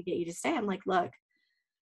we could do to get you to stay? I'm like, look,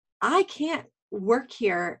 I can't work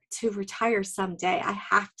here to retire someday. I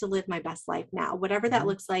have to live my best life now. Whatever that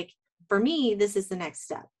looks like for me, this is the next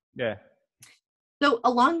step. So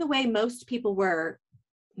along the way, most people were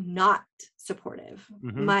not supportive.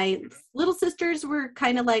 My little sisters were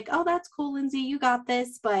kind of like, oh, that's cool, Lindsay, you got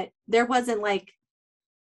this. But there wasn't like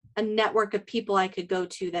a network of people I could go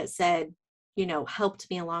to that said, helped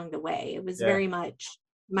me along the way. It was very much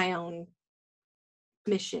my own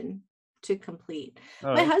mission to complete.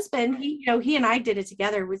 My husband, he and I did it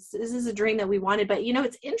together. This is a dream that we wanted. But,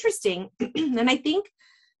 it's interesting. And I think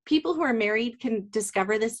people who are married can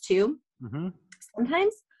discover this too.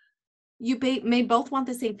 Sometimes you may both want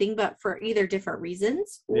the same thing, but for either different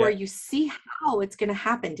reasons, or you see how it's going to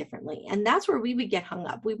happen differently. And that's where we would get hung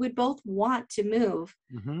up. We would both want to move,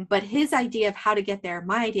 but his idea of how to get there,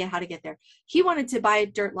 my idea how to get there, he wanted to buy a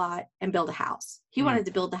dirt lot and build a house. He wanted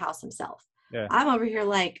to build the house himself. I'm over here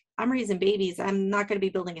like, I'm raising babies. I'm not going to be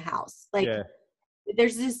building a house. Like,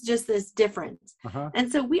 there's just this difference. And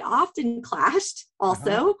so we often clashed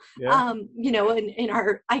also, in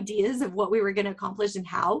our ideas of what we were going to accomplish and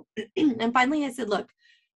how. And finally I said, look,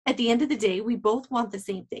 at the end of the day, we both want the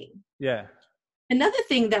same thing. Another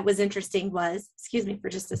thing that was interesting was, excuse me for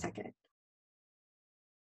just a second.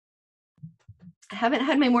 I haven't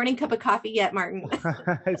had my morning cup of coffee yet, Martin.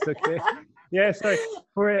 It's okay. Sorry.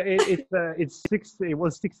 It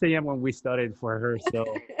was 6 a.m. when we started for her. So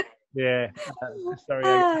sorry,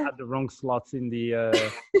 I had the wrong slots in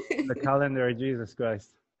the calendar. Jesus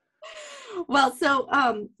Christ. Well, so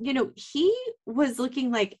he was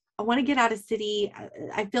looking like, I want to get out of city.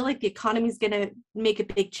 I feel like the economy is going to make a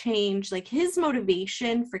big change. Like, his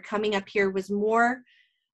motivation for coming up here was more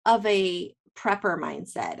of a prepper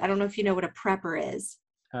mindset. I don't know if you know what a prepper is.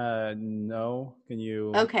 No. Can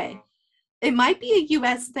you? Okay. It might be a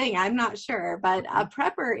U.S. thing. I'm not sure. But a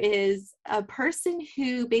prepper is a person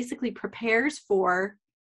who basically prepares for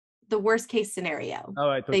the worst case scenario. Oh,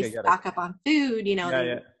 right. Okay, they stock up on food,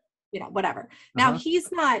 whatever. Now,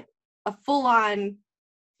 he's not a full-on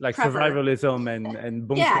like prepper. Survivalism and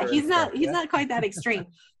bunker. He's not quite that extreme.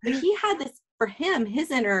 But he had this, for him, his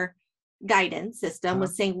inner guidance system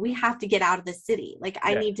was saying, we have to get out of the city. Like,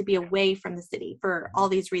 I need to be away from the city for all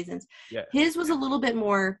these reasons. His was a little bit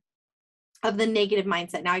more of the negative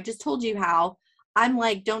mindset. Now, I just told you how I'm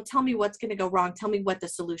like, don't tell me what's going to go wrong. Tell me what the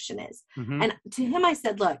solution is. And to him, I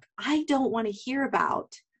said, look, I don't want to hear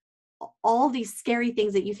about all these scary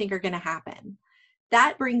things that you think are going to happen.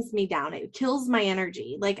 That brings me down. It kills my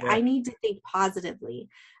energy. Like, I need to think positively.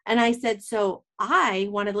 And I said, so I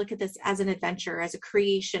want to look at this as an adventure, as a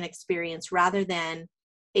creation experience, rather than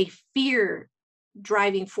a fear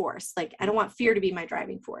driving force. Like, I don't want fear to be my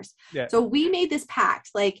driving force. So we made this pact,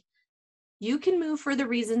 like, you can move for the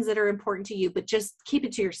reasons that are important to you, but just keep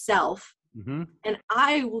it to yourself. And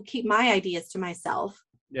I will keep my ideas to myself.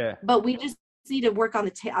 But we just need to work on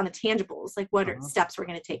the tangibles, like what are steps we're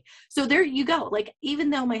going to take. So there you go. Like, even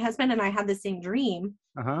though my husband and I had the same dream,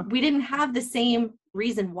 we didn't have the same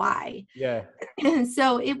reason why. And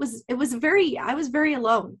so I was very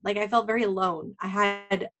alone. Like, I felt very alone. I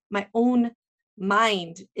had my own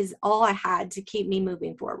mind is all I had to keep me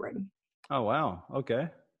moving forward. Oh, wow. Okay.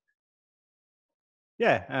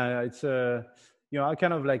 It's I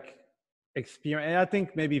kind of like experience, and I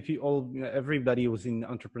think maybe everybody who's in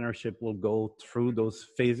entrepreneurship will go through those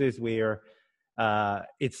phases where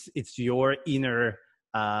it's your inner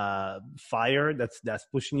fire that's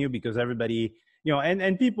pushing you, because everybody,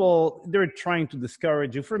 and people, they're trying to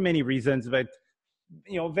discourage you for many reasons, but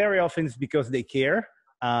very often it's because they care,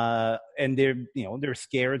 and they're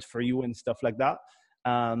scared for you and stuff like that.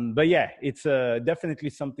 But it's definitely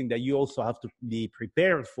something that you also have to be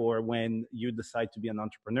prepared for when you decide to be an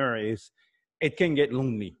entrepreneur. Is it can get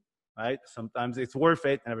lonely, right? Sometimes it's worth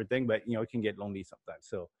it and everything, but it can get lonely sometimes.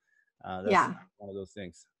 So that's one of those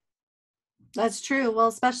things. That's true. Well,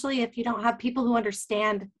 especially if you don't have people who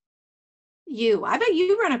understand you. I bet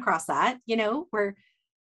you run across that, where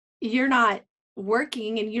you're not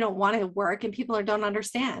working and you don't want to work, and people don't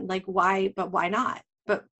understand, like, why, but why not?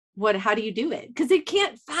 But how do you do it? Because they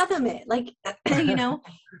can't fathom it. Like,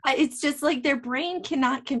 it's just like their brain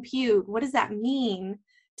cannot compute. What does that mean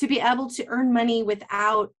to be able to earn money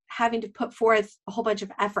without having to put forth a whole bunch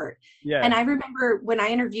of effort? And I remember when I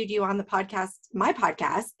interviewed you on my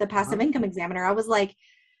podcast, The Passive Income Examiner, I was like,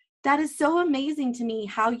 that is so amazing to me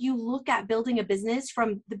how you look at building a business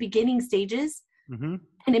from the beginning stages and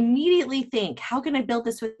immediately think, how can I build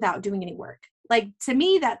this without doing any work? Like, to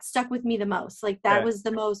me, that stuck with me the most. Like, that was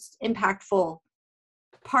the most impactful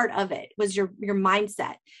part of it, was your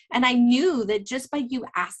mindset. And I knew that just by you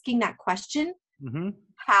asking that question,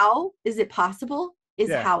 how is it possible, is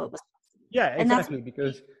how it was possible. Yeah, exactly.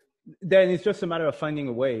 Because then it's just a matter of finding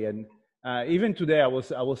a way. And even today, I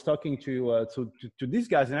was talking to these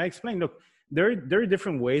guys, and I explained, look, there are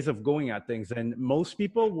different ways of going at things, and most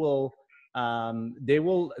people will they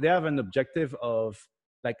have an objective of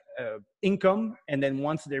like income, and then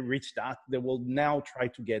once they reach that, they will now try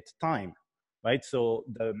to get time, right? So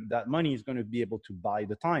that money is going to be able to buy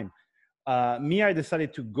the time. Me, I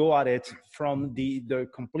decided to go at it from the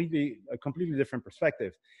completely different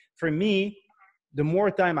perspective. For me, the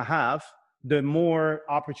more time I have, the more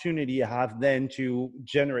opportunity I have then to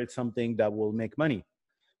generate something that will make money.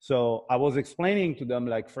 So I was explaining to them,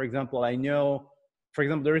 like, for example,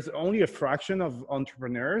 there is only a fraction of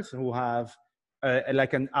entrepreneurs who have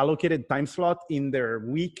like an allocated time slot in their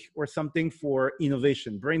week or something for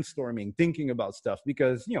innovation, brainstorming, thinking about stuff,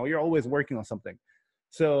 because you're always working on something.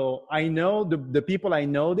 So I know the people I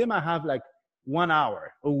know, they might have like 1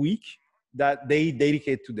 hour a week that they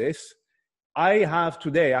dedicate to this. I have,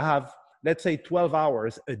 let's say, 12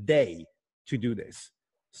 hours a day to do this.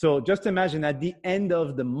 So just imagine at the end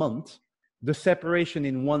of the month, the separation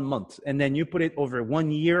in 1 month, and then you put it over 1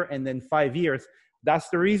 year and then 5 years. That's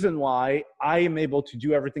the reason why I am able to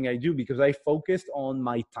do everything I do, because I focused on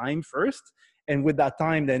my time first. And with that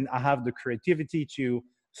time, then I have the creativity to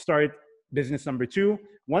start business number 2.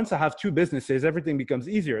 Once I have 2 businesses, everything becomes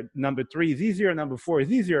easier. Number 3 is easier. Number 4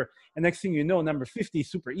 is easier. And next thing you know, number 50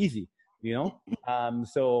 is super easy,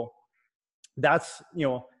 So that's,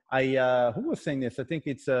 who was saying this? I think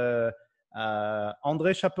it's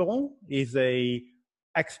André Chaperon is a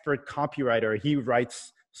expert copywriter. He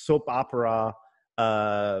writes soap opera,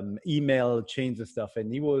 email chains and stuff.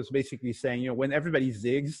 And he was basically saying, when everybody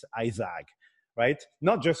zigs, I zag, right?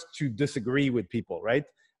 Not just to disagree with people, right?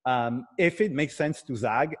 If it makes sense to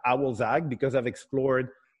zag, I will zag, because I've explored,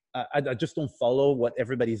 I just don't follow what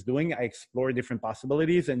everybody's doing. I explore different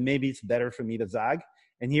possibilities, and maybe it's better for me to zag.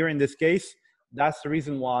 And here in this case, that's the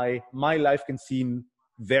reason why my life can seem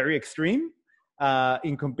very extreme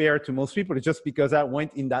in compared to most people. It's just because I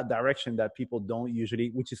went in that direction that people don't usually,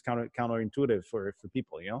 which is counterintuitive for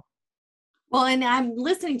people, Well, and I'm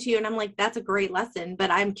listening to you and I'm like, that's a great lesson,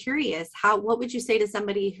 but I'm curious, what would you say to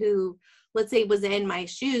somebody who, let's say, was in my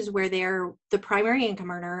shoes where they're the primary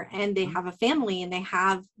income earner and they Mhm. have a family and they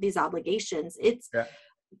have these obligations? It's Yeah.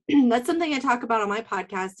 that's something I talk about on my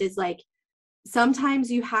podcast is like,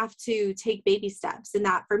 sometimes you have to take baby steps. And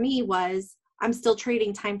that for me was, I'm still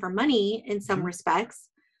trading time for money in some Mhm. respects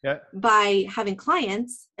Yeah. by having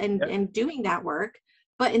clients Yeah. and doing that work.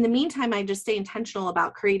 But in the meantime, I just stay intentional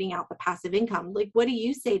about creating out the passive income. Like, what do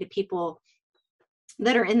you say to people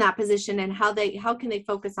that are in that position, and how can they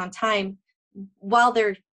focus on time while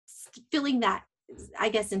they're feeling that, I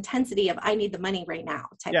guess, intensity of I need the money right now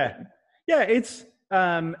type Yeah. thing? Yeah. It's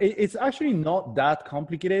actually not that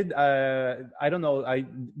complicated. I don't know.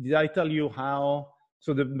 Did I tell you how?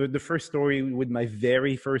 So the first story with my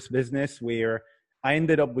very first business, where I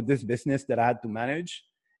ended up with this business that I had to manage,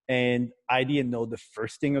 and I didn't know the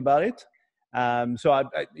first thing about it. So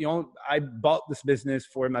I bought this business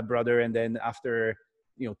for my brother, and then after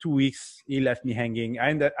 2 weeks, he left me hanging. I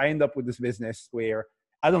end up with this business where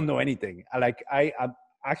I don't know anything. I'm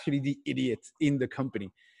actually the idiot in the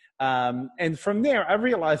company. And from there, I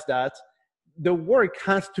realized that the work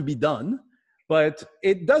has to be done, but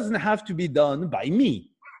it doesn't have to be done by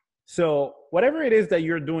me. So whatever it is that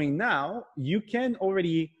you're doing now, you can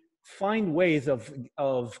already find ways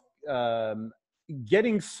of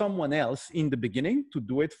getting someone else in the beginning to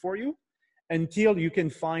do it for you until you can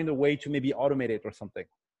find a way to maybe automate it or something.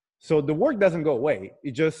 So the work doesn't go away.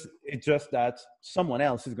 It's just that someone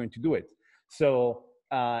else is going to do it. So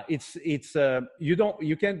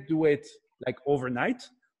you can't do it like overnight.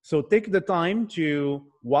 So take the time to,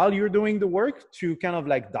 while you're doing the work, to kind of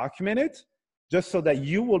like document it, just so that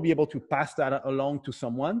you will be able to pass that along to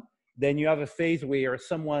someone. Then you have a phase where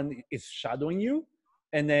someone is shadowing you,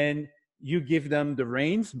 and then you give them the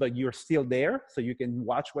reins, but you're still there, so you can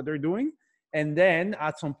watch what they're doing. And then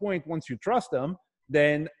at some point, once you trust them,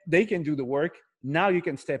 then they can do the work. Now you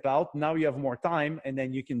can step out. Now you have more time, and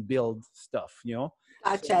then you can build stuff.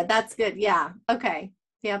 Gotcha. That's good. Yeah. Okay.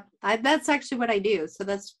 Yep. That's actually what I do. So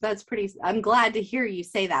that's pretty, I'm glad to hear you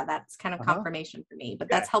say that. That's kind of Uh-huh. confirmation for me, but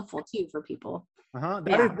Yeah. that's helpful too for people. Uh-huh.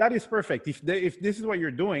 Yeah. That is perfect. If this is what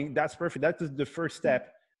you're doing, that's perfect. That is the first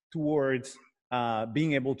step towards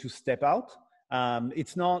being able to step out.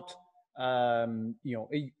 It's not,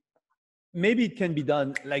 maybe it can be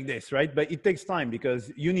done like this, right? But it takes time,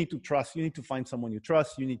 because you need to trust. You need to find someone you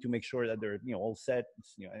trust. You need to make sure that they're all set,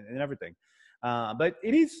 and everything. But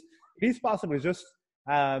it is possible. It's just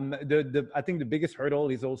I think the biggest hurdle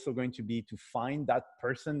is also going to be to find that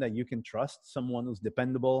person that you can trust, someone who's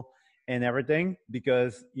dependable and everything.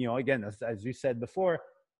 Because again, as you said before,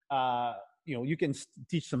 you can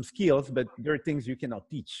teach some skills, but there are things you cannot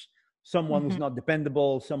teach. Someone who's Mhm. not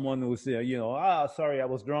dependable, someone who's sorry, I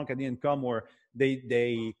was drunk, I didn't come, or they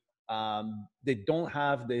don't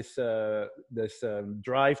have this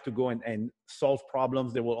drive to go and solve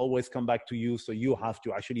problems. They will always come back to you, so you have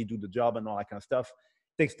to actually do the job and all that kind of stuff.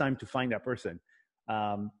 It takes time to find that person.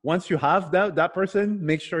 Once you have that person,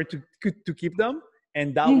 make sure to keep them,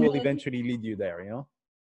 and that will Mhm. eventually lead you there.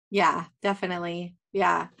 Yeah, definitely.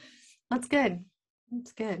 Yeah. That's good.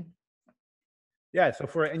 That's good. Yeah. So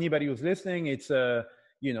for anybody who's listening, it's a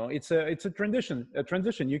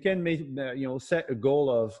transition. You can make set a goal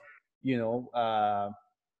of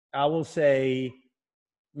I will say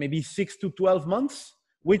maybe 6 to 12 months,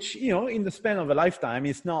 which in the span of a lifetime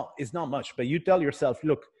is not much. But you tell yourself,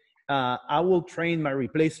 look, I will train my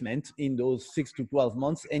replacement in those 6 to 12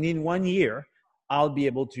 months, and in 1 year I'll be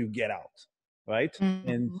able to get out, right?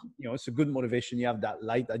 And Mhm. it's a good motivation. You have that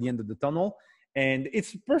light at the end of the tunnel, and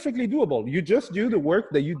it's perfectly doable. You just do the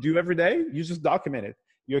work that you do every day. You just document it.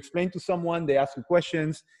 You explain to someone, they ask you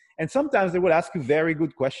questions, and sometimes they will ask you very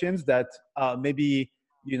good questions that maybe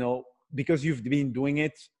because you've been doing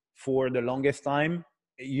it for the longest time,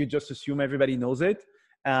 you just assume everybody knows it,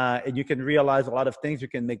 and you can realize a lot of things. You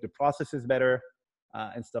can make the processes better,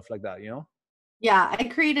 and stuff like that. Yeah, I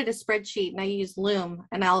created a spreadsheet and I use Loom,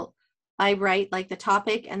 and I write like the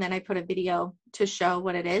topic and then I put a video to show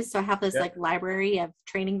what it is. So I have this Yeah. like library of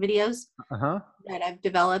training videos Uh-huh. that I've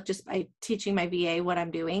developed just by teaching my VA what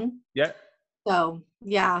I'm doing. Yeah. So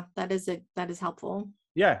yeah, that is helpful.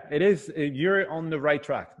 Yeah, it is. You're on the right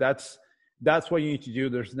track. That's what you need to do.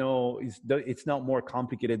 It's not more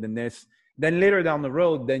complicated than this. Then later down the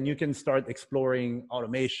road, then you can start exploring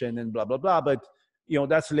automation and blah blah blah. But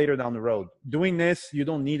that's later down the road. Doing this, you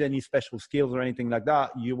don't need any special skills or anything like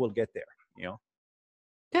that. You will get there.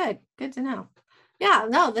 Good to know. Yeah,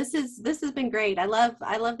 no, this has been great. I love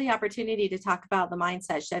the opportunity to talk about the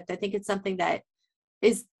mindset shift. I think it's something that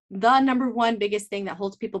is the number one biggest thing that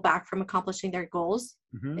holds people back from accomplishing their goals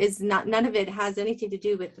is none of it has anything to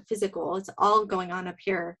do with the physical. It's all going on up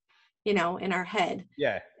here, in our head.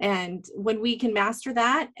 Yeah. And when we can master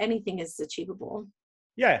that, anything is achievable.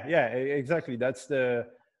 Yeah, exactly. That's the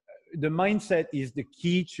mindset is the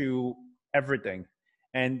key to everything.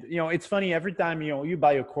 And, it's funny, every time, you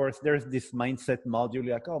buy a course, there's this mindset module.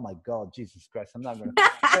 You're like, oh my God, Jesus Christ, I'm not going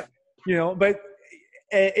to, but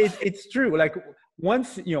it's true. Like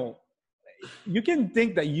once, you can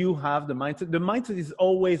think that you have the mindset is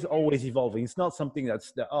always evolving. It's not something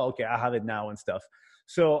that's okay, I have it now and stuff.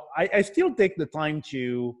 So I still take the time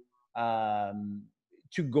to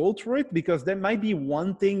go through it, because there might be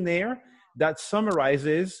one thing there that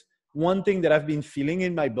summarizes one thing that I've been feeling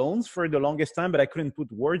in my bones for the longest time, but I couldn't put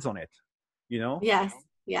words on it, Yes.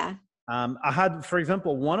 Yeah. I had, for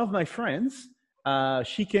example, one of my friends,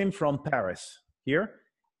 she came from Paris here,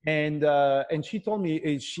 and she told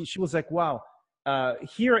me, she was like, wow,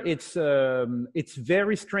 here it's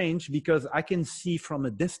very strange because I can see from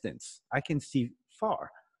a distance, I can see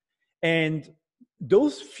far. And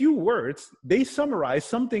those few words, they summarize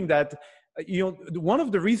something that, one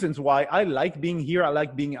of the reasons why I like being here, I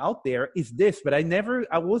like being out there is this, but I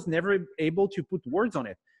was never able to put words on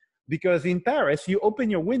it. Because in Paris, you open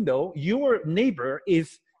your window, your neighbor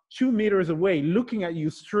is 2 meters away looking at you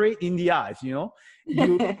straight in the eyes,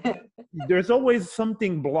 there's always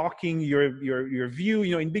something blocking your view,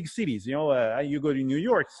 in big cities, you go to New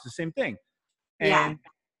York, it's the same thing. And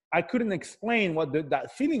I couldn't explain what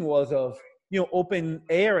that feeling was of, open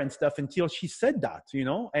air and stuff until she said that,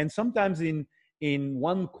 and sometimes in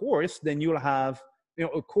one course, then you'll have,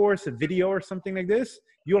 a course, a video or something like this,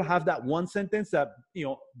 you'll have that one sentence that,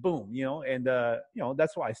 boom, and,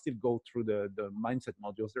 that's why I still go through the mindset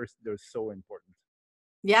modules. They're so important.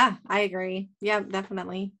 Yeah, I agree. Yeah,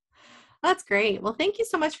 definitely. That's great. Well, thank you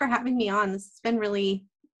so much for having me on. This has been really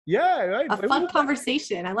a fun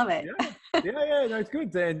conversation. I love it. Yeah, no, it's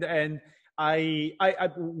good. And I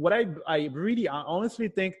really honestly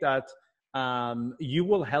think that you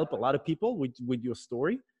will help a lot of people with your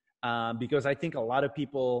story, because I think a lot of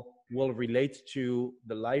people will relate to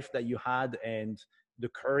the life that you had and the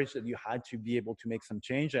courage that you had to be able to make some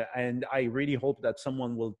change. And I really hope that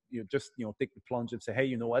someone will just take the plunge and say, hey,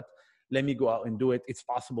 you know what? Let me go out and do it. It's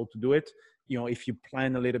possible to do it. If you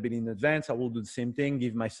plan a little bit in advance, I will do the same thing.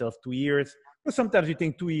 Give myself 2 years. But sometimes you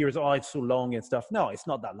think 2 years, oh, it's so long and stuff. No, it's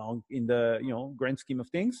not that long in the grand scheme of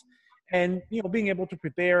things. And being able to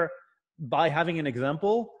prepare by having an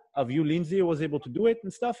example of you, Lindsay, was able to do it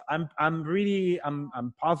and stuff. I'm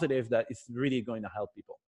positive that it's really going to help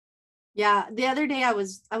people. Yeah. The other day I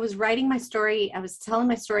was writing my story. I was telling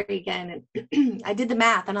my story again, and I did the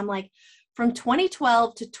math, and I'm like, from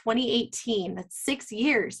 2012 to 2018, that's 6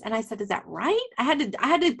 years. And I said, is that right? I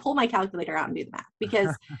had to pull my calculator out and do the math,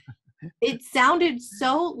 because it sounded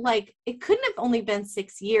so like it couldn't have only been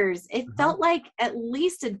 6 years. It felt like at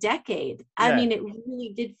least a decade. Yeah. I mean, it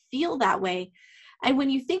really did feel that way. And when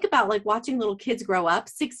you think about like watching little kids grow up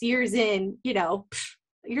 6 years in,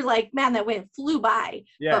 you're like, man, that flew by.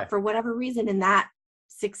 Yeah. But for whatever reason, in that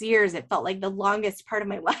 6 years, it felt like the longest part of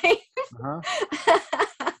my life.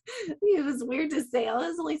 It was weird to say, oh,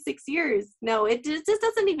 it's only 6 years. No, it just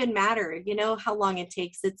doesn't even matter, how long it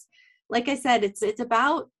takes. It's like I said, it's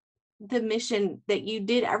about the mission, that you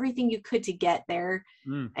did everything you could to get there,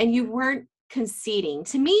 and you weren't conceding.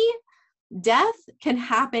 To me, death can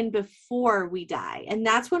happen before we die, and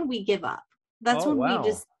that's when we give up. That's when we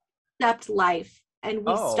just accept life and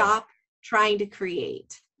we stop trying to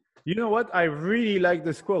create. You know what? I really like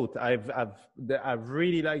this quote. I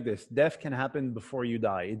really like this. Death can happen before you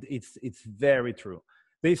die. It's very true.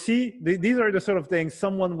 These are the sort of things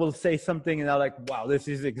someone will say something and I'm like, wow,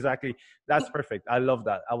 that's perfect. I love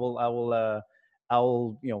that.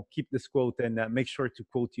 I'll keep this quote and make sure to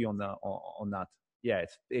quote you on that. Yeah,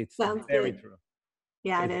 it's very true.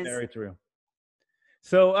 Yeah, it's very true.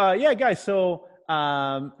 So guys. So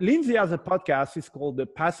Lindsay has a podcast. It's called The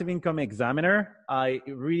Passive Income Examiner. I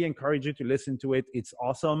really encourage you to listen to it. It's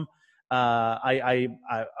awesome. I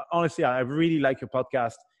honestly, I really like your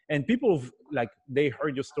podcast. And people they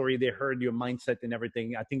heard your story, they heard your mindset and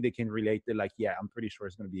everything. I think they can relate. They're like, yeah, I'm pretty sure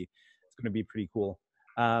it's gonna be pretty cool.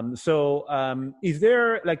 Is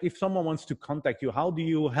there if someone wants to contact you, how do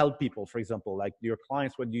you help people? For example, like your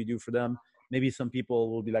clients, what do you do for them? Maybe some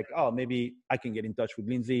people will be like, oh, maybe I can get in touch with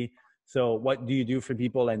Lindsay. So what do you do for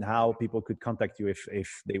people, and how people could contact you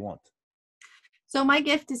if they want? So my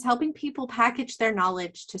gift is helping people package their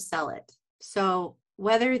knowledge to sell it. So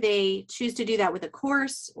whether they choose to do that with a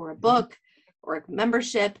course or a book or a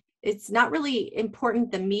membership, it's not really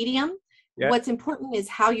important, the medium. Yeah. What's important is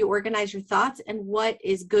how you organize your thoughts and what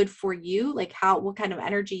is good for you, like what kind of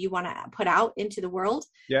energy you want to put out into the world.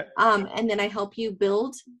 Yeah. And then I help you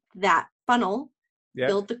build that funnel, Yeah.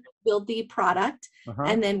 build the product, Uh-huh.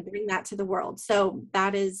 and then bring that to the world. So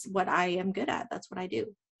that is what I am good at. That's what I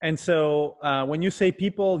do. And so when you say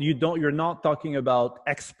people, you're not talking about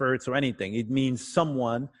experts or anything. It means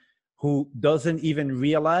someone who doesn't even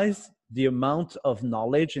realize the amount of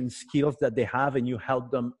knowledge and skills that they have, and you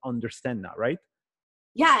help them understand that, right?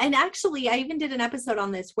 Yeah. And actually, I even did an episode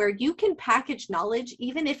on this where you can package knowledge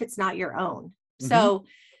even if it's not your own. Mm-hmm. So,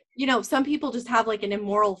 some people just have like an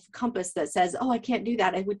immoral compass that says, oh, I can't do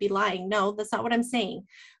that, I would be lying. No, that's not what I'm saying.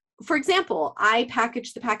 For example, I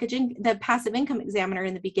packaged the passive income examiner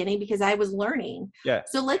in the beginning because I was learning. Yeah.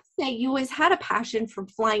 So let's say you always had a passion for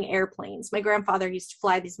flying airplanes. My grandfather used to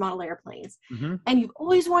fly these model airplanes, mm-hmm. and you've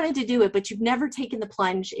always wanted to do it, but you've never taken the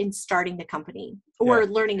plunge in starting the company or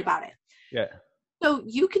learning about it. Yeah. So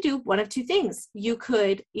you could do one of two things. You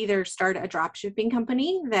could either start a drop shipping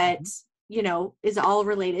company that, mm-hmm. Is all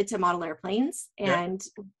related to model airplanes and,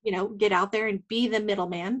 get out there and be the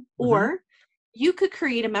middleman, mm-hmm. or you could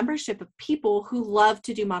create a membership of people who love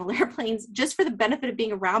to do model airplanes just for the benefit of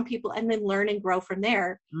being around people and then learn and grow from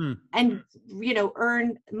there and,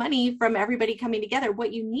 earn money from everybody coming together.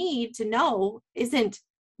 What you need to know isn't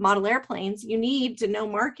model airplanes. You need to know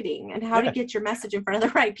marketing and how to get your message in front of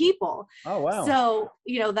the right people. Oh, wow. So,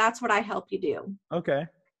 that's what I help you do. Okay.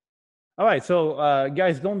 All right. So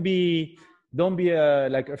guys, don't be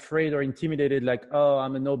like afraid or intimidated, like, oh,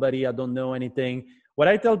 I'm a nobody, I don't know anything. What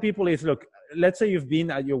I tell people is, look, let's say you've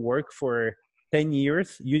been at your work for 10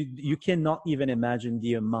 years. You cannot even imagine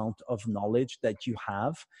the amount of knowledge that you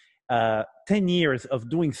have. 10 years of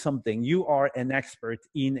doing something, you are an expert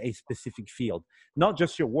in a specific field, not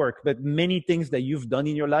just your work, but many things that you've done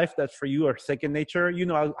in your life that for you are second nature. You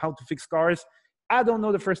know how to fix cars. I don't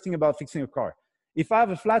know the first thing about fixing a car. If I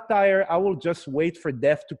have a flat tire, I will just wait for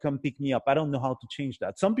death to come pick me up. I don't know how to change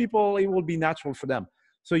that. Some people, it will be natural for them.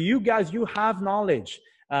 So you guys, you have knowledge,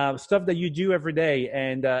 stuff that you do every day.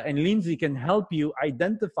 And Lindsay can help you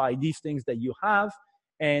identify these things that you have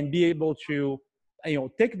and be able to,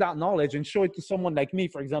 take that knowledge and show it to someone like me.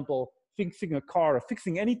 For example, fixing a car or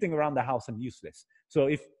fixing anything around the house, I'm useless. So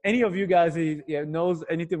if any of you guys knows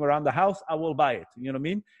anything around the house, I will buy it. You know what I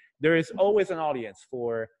mean? There is always an audience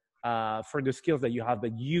for the skills that you have,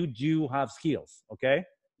 but you do have skills, okay?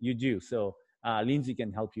 You do. So Lindsay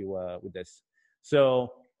can help you with this.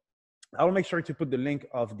 So I'll make sure to put the link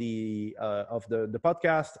of the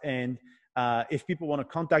podcast, and if people want to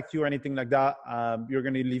contact you or anything like that, you're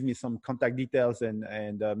going to leave me some contact details, and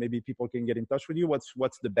maybe people can get in touch with you.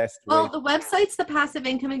 What's the best way? Well, the website's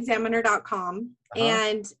thepassiveincomeexaminer.com.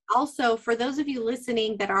 And also, for those of you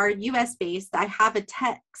listening that are US based, I have a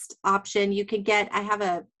text option. You can get, I have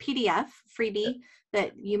a PDF freebie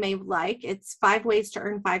that you may like. It's 5 ways to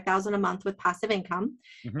earn $5,000 a month with passive income.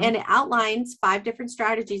 Mm-hmm. And it outlines 5 different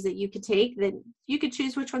strategies that you could take, that you could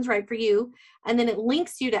choose which one's right for you. And then it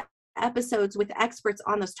links you to episodes with experts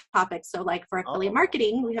on those topics. So like for affiliate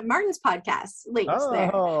marketing, we have Martin's podcast links there.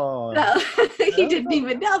 So you didn't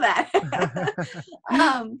even know that.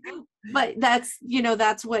 But that's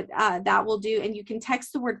what that will do. And you can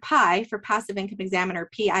text the word PIE for passive income examiner,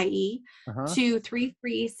 PIE, to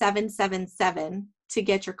 33777 to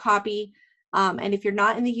get your copy. And if you're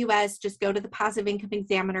not in the US, just go to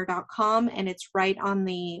thepassiveincomeexaminer.com, and it's right on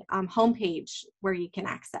the homepage where you can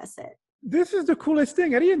access it. This is the coolest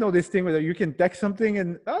thing. I didn't know this thing where you can text something,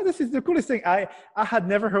 and this is the coolest thing. I had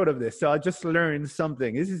never heard of this, so I just learned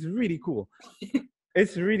something. This is really cool.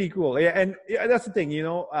 It's really cool. Yeah, and that's the thing,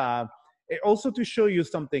 also to show you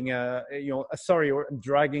something, sorry, I'm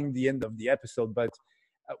dragging the end of the episode, but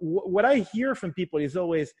what I hear from people is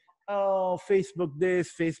always, oh, Facebook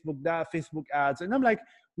this, Facebook that, Facebook ads. And I'm like,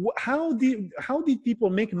 how did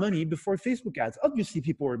people make money before Facebook ads? Obviously,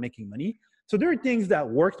 people were making money. So there are things that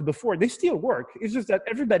worked before. They still work. It's just that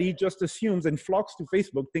everybody just assumes and flocks to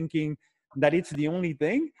Facebook thinking that it's the only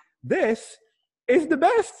thing. This is the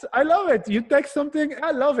best. I love it. You text something,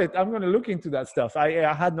 I love it. I'm going to look into that stuff. I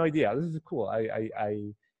had no idea. This is cool. I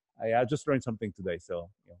just learned something today. So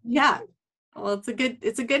yeah. Well, it's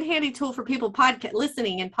a good handy tool for people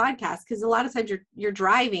listening in podcasts, because a lot of times you're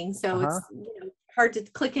driving, so it's hard to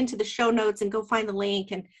click into the show notes and go find the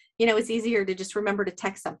link, and it's easier to just remember to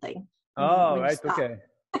text something. Oh, right. Okay.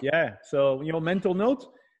 Yeah. So, mental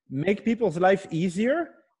note, make people's life easier,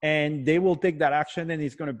 and they will take that action, and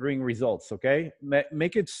it's going to bring results. Okay.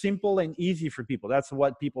 Make it simple and easy for people. That's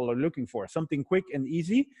what people are looking for. Something quick and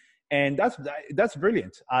easy. And that's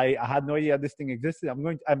brilliant. I had no idea this thing existed.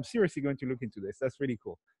 I'm seriously going to look into this. That's really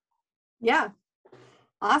cool. Yeah.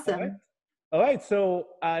 All right. Awesome. All right. So,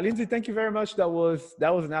 Lindsay, thank you very much. That was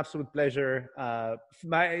an absolute pleasure.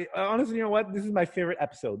 My honestly, you know what? This is my favorite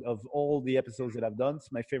episode of all the episodes that I've done.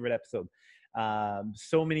 It's my favorite episode.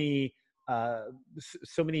 So many,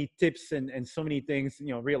 so many tips and so many things.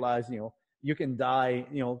 Realize you can die.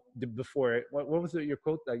 Before what was your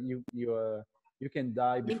quote? Like you can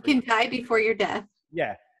die You before. can die before your death.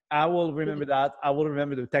 Yeah, I will remember that. I will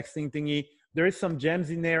remember the texting thingy. There is some gems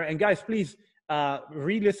in there. And guys, please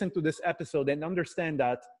re-listen to this episode and understand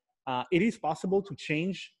that it is possible to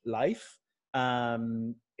change life.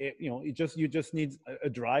 You just need a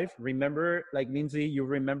drive. Remember, like Lindsay, you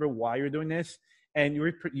remember why you're doing this, and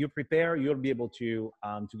you prepare. You'll be able to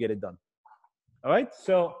get it done. All right.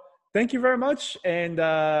 So thank you very much, and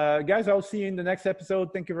guys, I'll see you in the next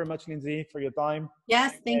episode. Thank you very much, Lindsay, for your time.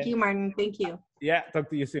 Yes. Thank you, Martin. Thank you. Yeah. Talk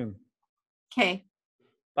to you soon. Okay.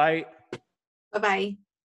 Bye. Bye-bye.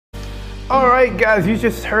 All right, guys, you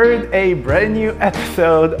just heard a brand new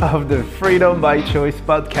episode of the Freedom by Choice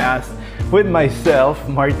podcast with myself,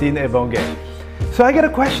 Martin Ebonge. So I got a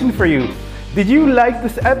question for you. Did you like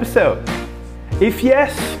this episode? If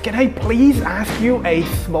yes, can I please ask you a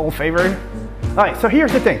small favor? All right, so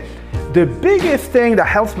here's the thing. The biggest thing that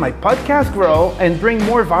helps my podcast grow and bring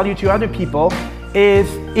more value to other people is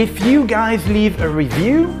if you guys leave a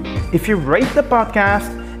review, if you rate the podcast,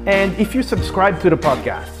 and if you subscribe to the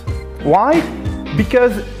podcast. Why?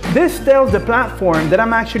 Because this tells the platform that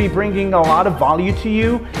I'm actually bringing a lot of value to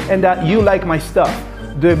you and that you like my stuff.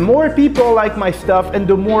 The more people like my stuff, and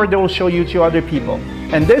the more they will show you to other people.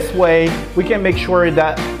 And this way, we can make sure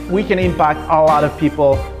that we can impact a lot of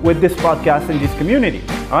people with this podcast and this community.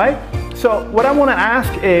 All right? So what I want to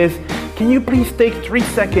ask is, can you please take 3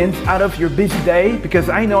 seconds out of your busy day? Because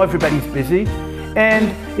I know everybody's busy.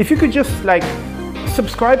 And if you could just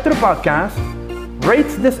subscribe to the podcast, rate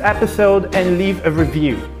this episode, and leave a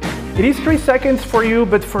review. It is 3 seconds for you,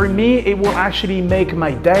 but for me, it will actually make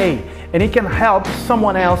my day, and it can help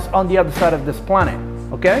someone else on the other side of this planet,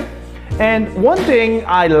 okay? And one thing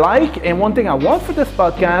I like and one thing I want for this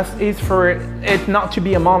podcast is for it not to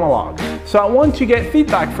be a monologue. So I want to get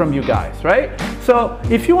feedback from you guys, right? So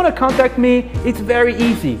if you want to contact me, it's very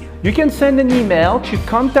easy. You can send an email to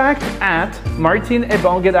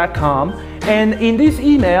contact@martinebonge.com, and in this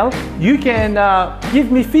email, you can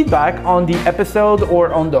give me feedback on the episode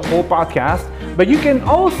or on the whole podcast, but you can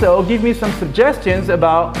also give me some suggestions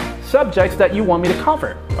about subjects that you want me to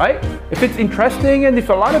cover, right? If it's interesting and if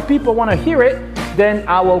a lot of people want to hear it, then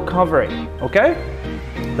I will cover it, okay?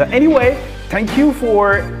 But anyway, thank you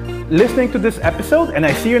for listening to this episode, and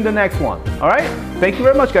I see you in the next one, all right? Thank you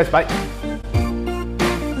very much, guys. Bye.